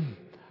Mary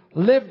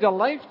lived a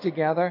life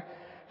together,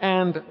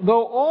 and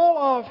though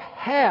all of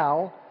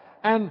hell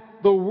and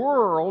the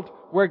world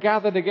were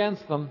gathered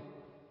against them,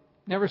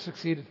 never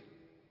succeeded.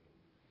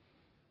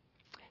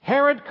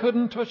 Herod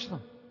couldn't touch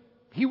them.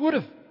 He would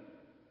have.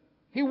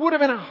 He would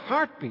have in a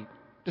heartbeat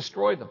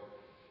destroyed them.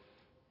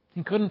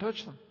 He couldn't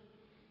touch them.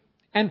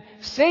 And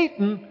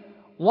Satan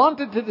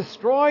wanted to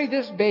destroy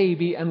this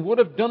baby and would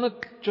have done it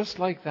just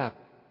like that,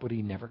 but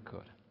he never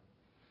could.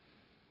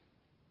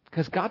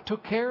 Because God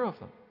took care of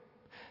them.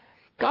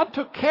 God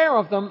took care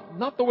of them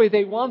not the way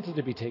they wanted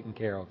to be taken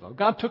care of, though.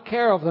 God took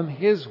care of them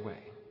His way.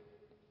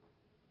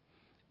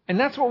 And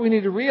that's what we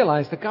need to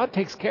realize, that God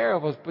takes care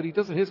of us, but He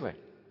does it His way.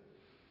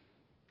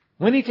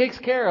 When He takes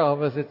care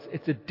of us,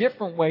 it's a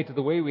different way to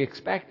the way we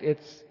expect.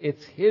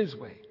 It's His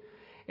way.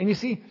 And you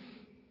see,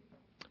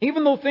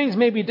 even though things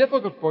may be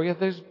difficult for you,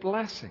 there's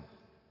blessing.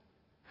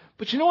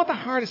 But you know what the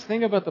hardest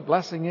thing about the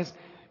blessing is?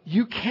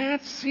 You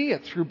can't see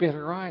it through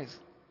bitter eyes.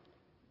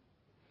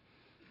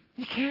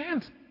 You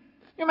can't.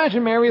 You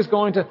imagine Mary is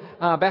going to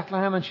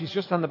Bethlehem and she's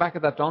just on the back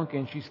of that donkey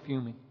and she's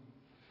fuming.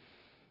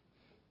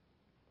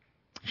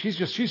 She's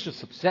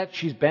just upset.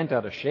 She's bent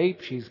out of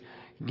shape. She's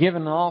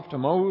given off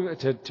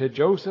to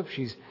Joseph.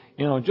 She's,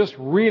 just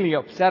really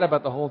upset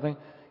about the whole thing.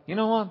 You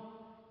know what?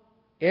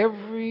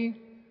 Every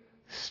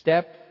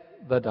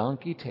step the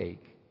donkey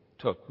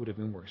took would have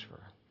been worse for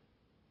her.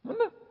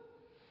 Wouldn't it?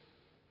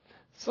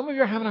 Some of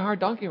you are having a hard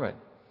donkey ride.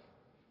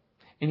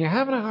 And you're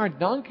having a hard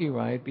donkey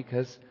ride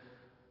because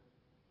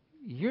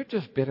you're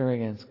just bitter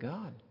against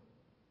God.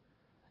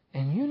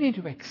 And you need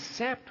to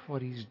accept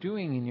what He's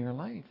doing in your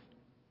life.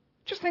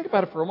 Just think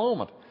about it for a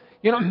moment.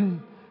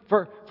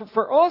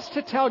 For us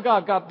to tell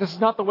God, God, this is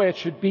not the way it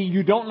should be.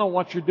 You don't know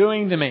what you're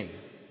doing to me.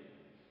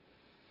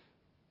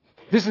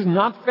 This is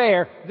not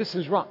fair. This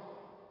is wrong.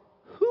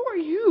 Who are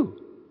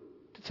you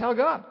to tell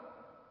God?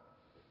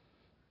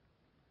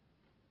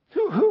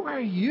 Who are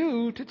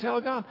you to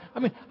tell God? I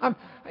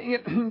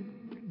mean,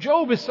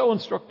 Job is so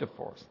instructive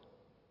for us.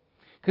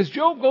 Because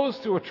Job goes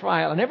through a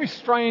trial, and every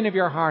strain of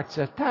your heart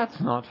says, that's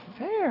not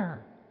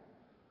fair.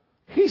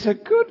 He's a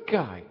good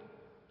guy.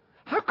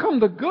 How come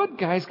the good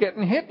guy's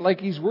getting hit like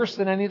he's worse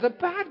than any of the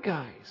bad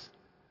guys?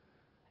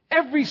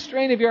 Every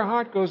strain of your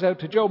heart goes out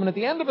to Job. And at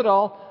the end of it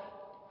all,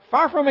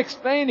 far from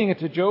explaining it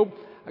to Job,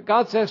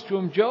 God says to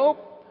him, Job,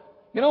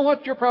 you know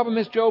what your problem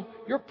is, Job?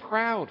 You're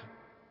proud.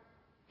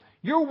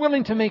 You're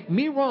willing to make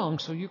me wrong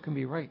so you can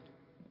be right.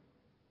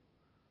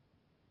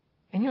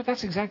 And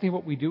that's exactly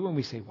what we do when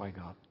we say, why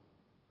God?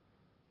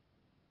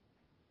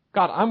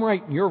 God, I'm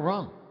right and you're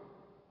wrong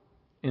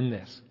in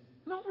this.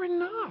 No, we're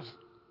not.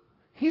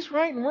 He's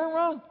right and we're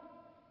wrong.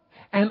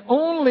 And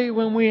only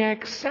when we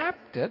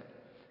accept it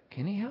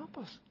can He help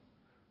us.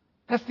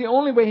 That's the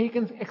only way He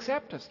can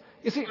accept us.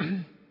 You see,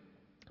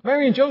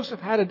 Mary and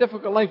Joseph had a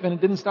difficult life, and it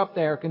didn't stop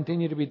there. It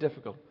continued to be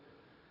difficult.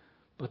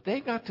 But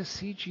they got to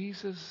see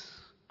Jesus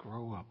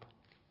grow up.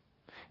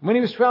 When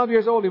he was 12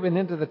 years old, he went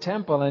into the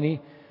temple, and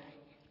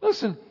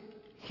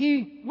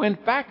he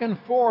went back and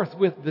forth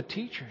with the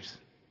teachers.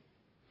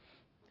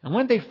 And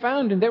when they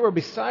found him, they were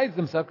beside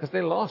themselves because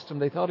they lost him.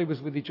 They thought he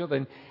was with each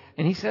other.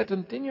 And he said to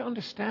them, didn't you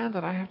understand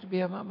that I have to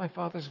be about my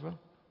Father's will?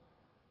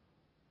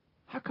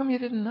 How come you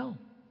didn't know?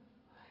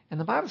 And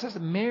the Bible says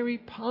that Mary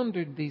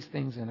pondered these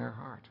things in her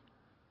heart.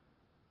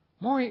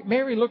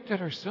 Mary looked at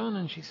her son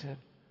and she said,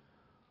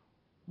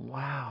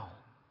 wow.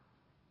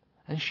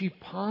 And she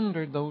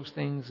pondered those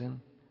things in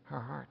her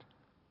heart.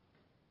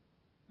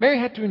 Mary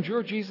had to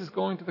endure Jesus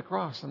going to the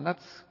cross, and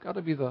that's got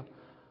to be the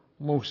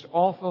most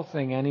awful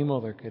thing any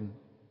mother can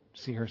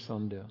see her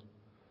son do.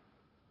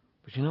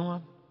 But you know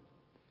what?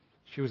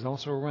 She was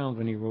also around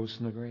when he rose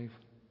from the grave.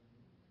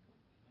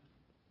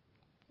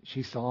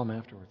 She saw him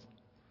afterwards.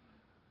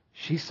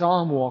 She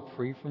saw him walk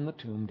free from the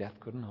tomb. Death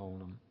couldn't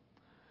hold him.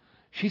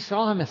 She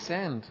saw him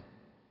ascend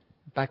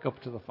back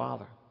up to the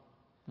Father.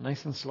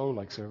 Nice and slow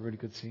like so everybody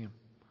could see him.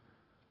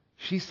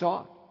 She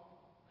saw it.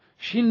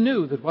 She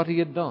knew that what he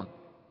had done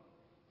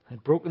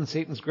had broken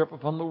Satan's grip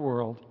upon the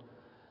world,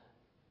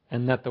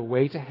 and that the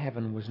way to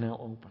heaven was now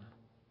open.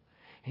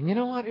 And you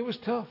know what? It was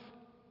tough.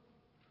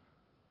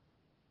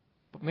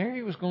 But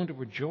Mary was going to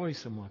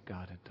rejoice in what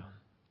God had done.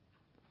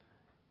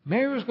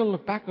 Mary was going to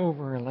look back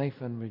over her life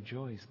and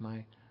rejoice.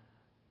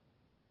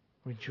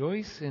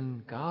 Rejoice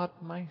in God,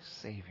 my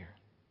Savior.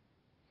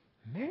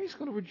 Mary's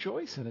going to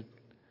rejoice in it.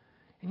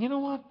 And you know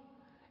what?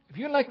 If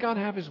you let God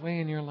have His way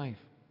in your life,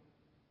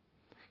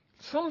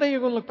 someday you're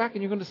going to look back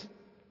and you're going to say,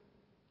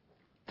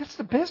 that's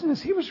the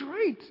business. He was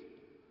right.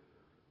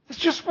 It's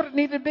just what it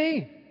needed to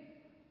be.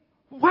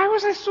 Why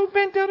was I so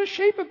bent out of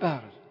shape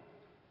about it?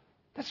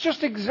 That's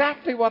just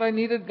exactly what I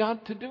needed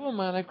God to do in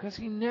my life, because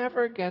He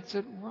never gets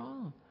it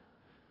wrong.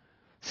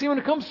 See, when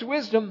it comes to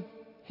wisdom,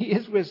 He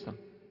is wisdom.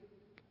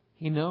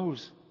 He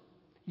knows.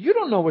 You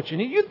don't know what you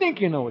need. You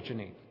think you know what you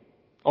need.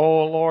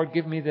 Oh, Lord,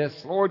 give me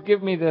this. Lord,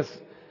 give me this.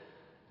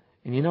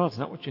 And you know it's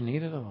not what you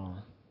need at all.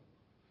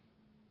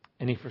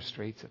 And He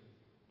frustrates it.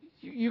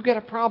 You get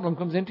a problem,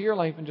 comes into your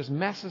life and just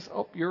messes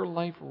up your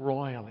life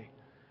royally.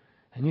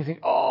 And you think,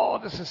 oh,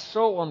 this is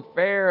so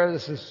unfair.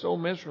 This is so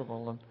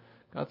miserable. And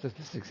God says,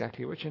 this is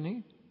exactly what you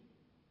need.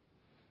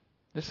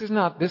 This is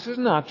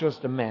not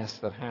just a mess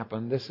that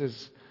happened. This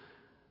is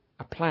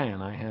a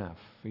plan I have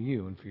for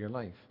you and for your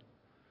life.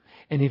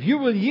 And if you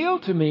will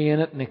yield to me in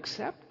it and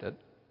accept it,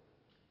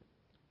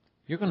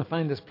 you're going to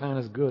find this plan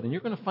is good. And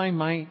you're going to find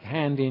my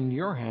hand in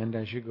your hand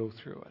as you go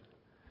through it.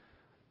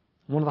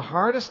 One of the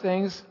hardest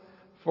things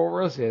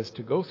for us is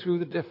to go through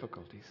the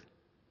difficulties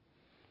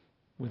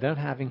without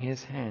having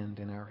His hand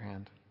in our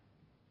hand.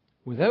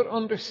 Without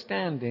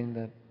understanding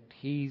that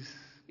He's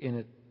in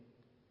it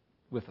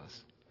with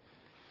us.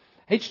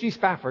 H.D.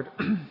 Spafford,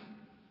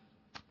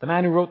 the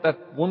man who wrote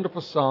that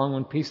wonderful song,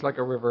 When Peace Like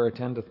a River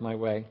Attendeth My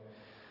Way,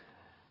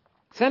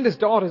 sent his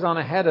daughters on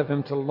ahead of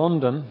him to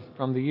London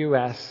from the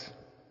U.S.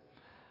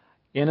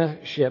 in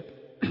a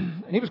ship,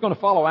 and he was going to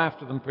follow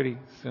after them pretty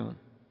soon.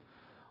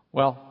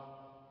 Well,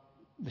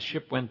 the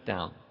ship went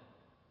down.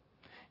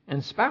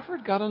 And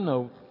Spafford got a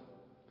note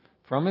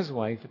from his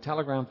wife, a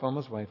telegram from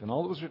his wife, and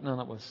all that was written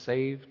on it was,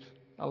 saved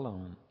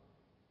alone.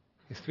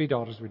 His 3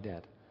 daughters were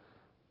dead.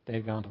 They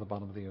had gone to the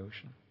bottom of the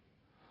ocean.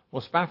 Well,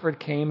 Spafford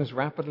came as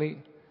rapidly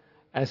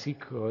as he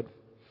could,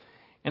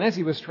 and as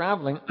he was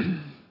traveling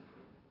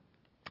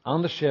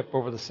on the ship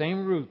over the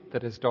same route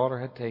that his daughter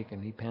had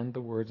taken, he penned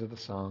the words of the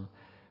song,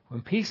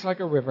 When peace like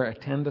a river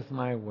attendeth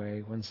my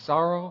way, when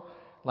sorrow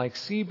like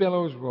sea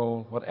billows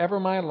roll,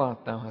 whatever my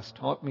lot thou hast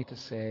taught me to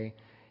say,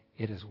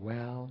 it is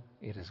well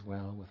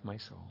with my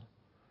soul.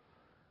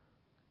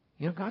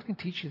 You know, God can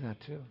teach you that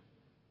too.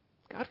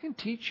 God can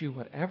teach you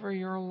whatever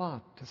your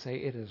lot to say,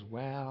 it is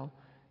well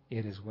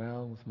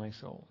with my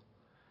soul.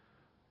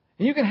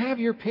 And you can have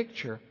your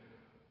picture,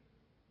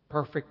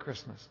 perfect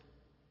Christmas.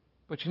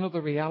 But you know,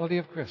 the reality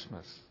of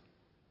Christmas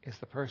is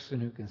the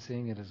person who can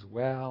sing, it is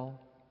well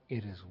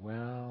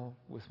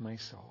with my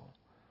soul.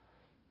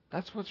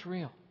 That's what's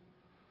real.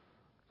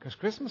 Because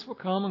Christmas will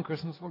come and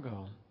Christmas will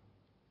go.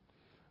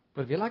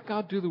 But if you let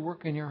God do the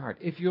work in your heart,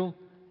 if you'll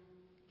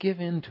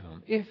give in to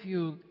Him, if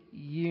you'll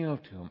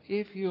yield to Him,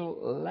 if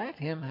you'll let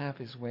Him have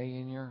His way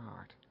in your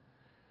heart,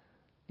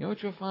 you know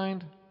what you'll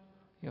find?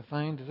 You'll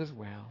find it is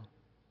well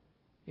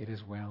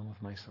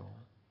with my soul.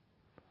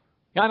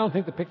 Yeah, I don't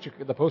think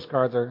the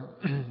postcards are,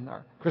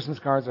 Christmas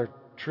cards are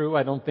true.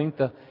 I don't think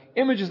the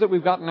images that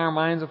we've got in our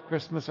minds of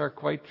Christmas are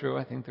quite true.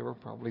 I think they were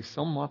probably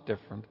somewhat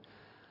different.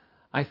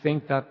 I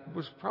think that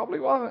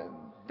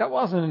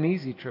wasn't an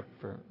easy trip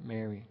for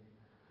Mary.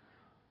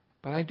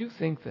 But I do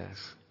think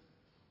this.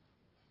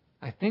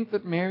 I think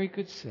that Mary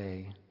could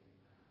say,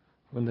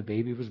 when the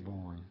baby was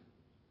born,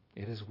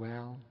 it is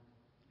well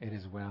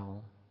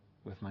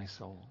with my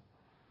soul.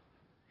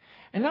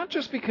 And not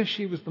just because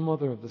she was the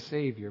mother of the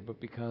Savior, but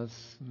because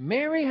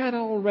Mary had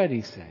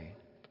already said,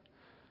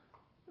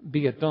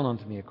 be it done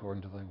unto me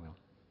according to thy will.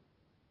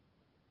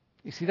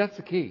 You see, that's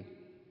the key.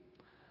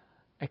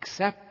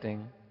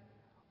 Accepting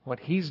what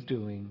He's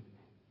doing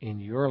in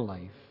your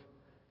life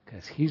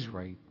because He's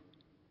right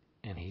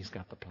and He's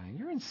got the plan.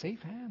 You're in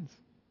safe hands.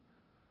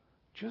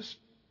 Just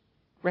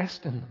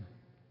rest in them.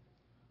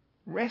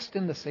 Rest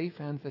in the safe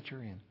hands that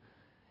you're in.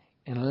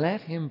 And let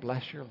Him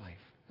bless your life.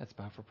 Let's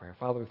bow for prayer.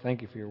 Father, we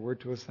thank You for Your word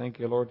to us. Thank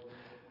You, Lord,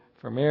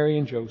 for Mary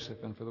and Joseph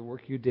and for the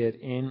work You did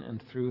in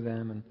and through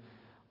them. And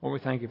Lord, we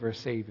thank You for a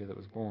Savior that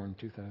was born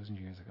 2,000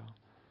 years ago.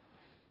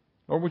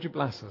 Lord, would You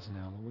bless us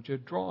now? Lord, would You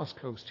draw us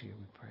close to You,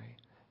 we pray.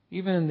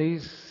 Even in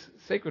these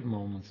sacred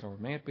moments, Lord,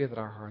 may it be that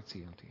our hearts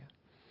yield to You.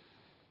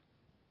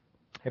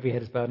 Every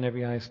head is bowed and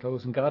every eye is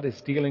closed, and God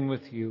is dealing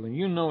with you. And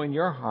you know in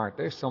your heart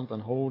there's something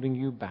holding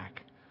you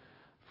back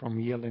from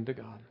yielding to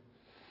God.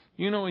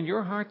 You know in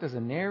your heart there's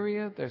an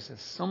area, there's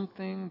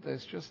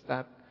just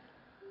that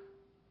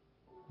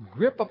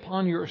grip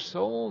upon your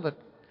soul that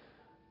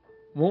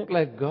won't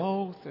let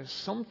go. There's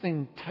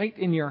something tight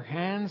in your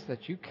hands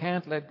that you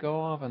can't let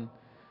go of, and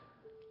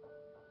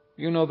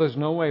you know there's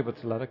no way but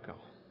to let it go.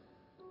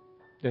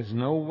 There's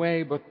no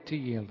way but to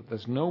yield.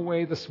 There's no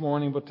way this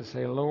morning but to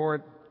say,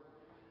 Lord,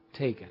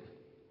 take it.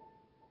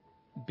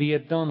 Be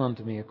it done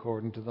unto me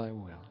according to thy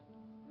will.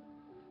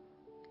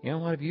 You know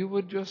what? If you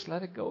would just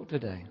let it go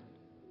today,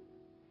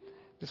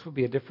 this would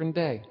be a different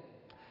day.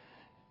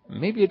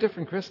 Maybe a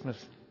different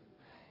Christmas.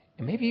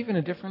 And maybe even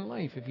a different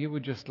life if you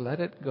would just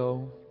let it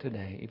go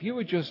today. If you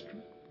would just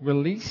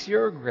release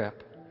your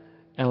grip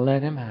and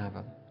let Him have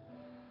it.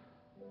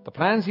 The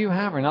plans you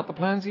have are not the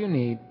plans you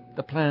need.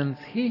 The plans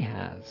He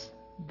has,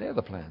 they're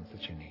the plans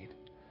that you need.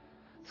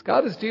 So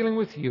God is dealing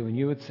with you, and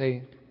you would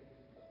say,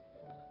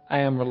 I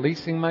am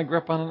releasing my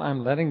grip on it.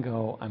 I'm letting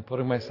go. I'm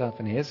putting myself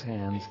in His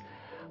hands.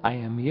 I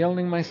am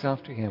yielding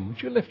myself to Him.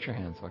 Would you lift your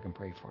hands so I can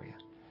pray for you?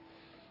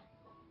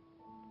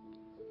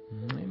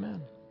 Amen.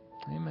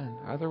 Amen.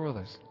 Are there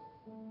others?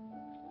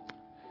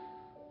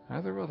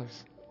 Are there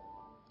others?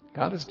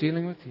 God is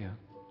dealing with you.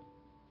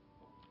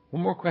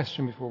 One more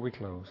question before we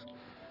close.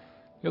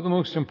 The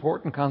most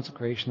important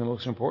consecration, the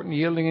most important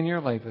yielding in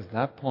your life is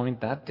that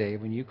point, that day,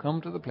 when you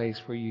come to the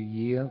place where you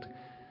yield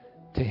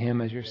to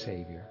Him as your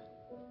Savior.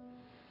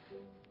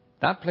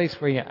 That place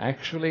where you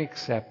actually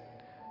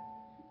accept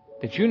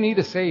that you need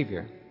a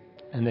Savior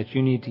and that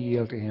you need to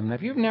yield to Him. Now,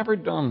 if you've never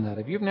done that,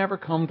 if you've never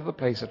come to the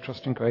place of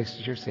trusting Christ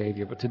as your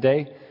Savior, but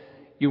today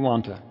you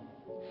want to.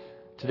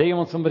 Today you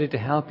want somebody to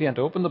help you and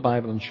to open the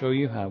Bible and show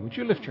you how. Would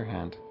you lift your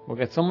hand? We'll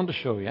get someone to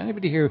show you.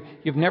 Anybody here,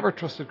 you've never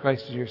trusted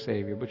Christ as your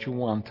Savior, but you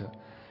want to.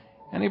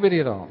 Anybody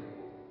at all?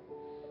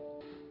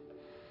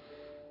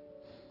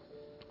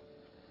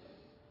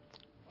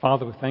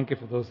 Father, we thank you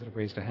for those that have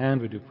raised a hand.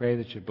 We do pray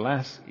that you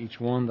bless each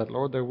one, that,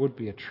 Lord, there would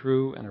be a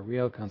true and a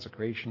real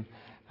consecration.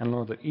 And,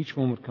 Lord, that each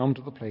one would come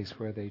to the place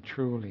where they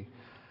truly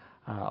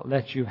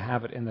let you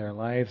have it in their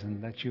lives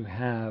and that you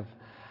have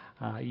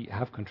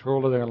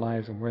control of their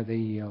lives and where they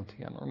yield to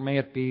you. And Lord,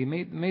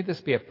 may this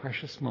be a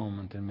precious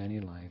moment in many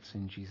lives.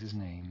 In Jesus'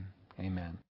 name, amen.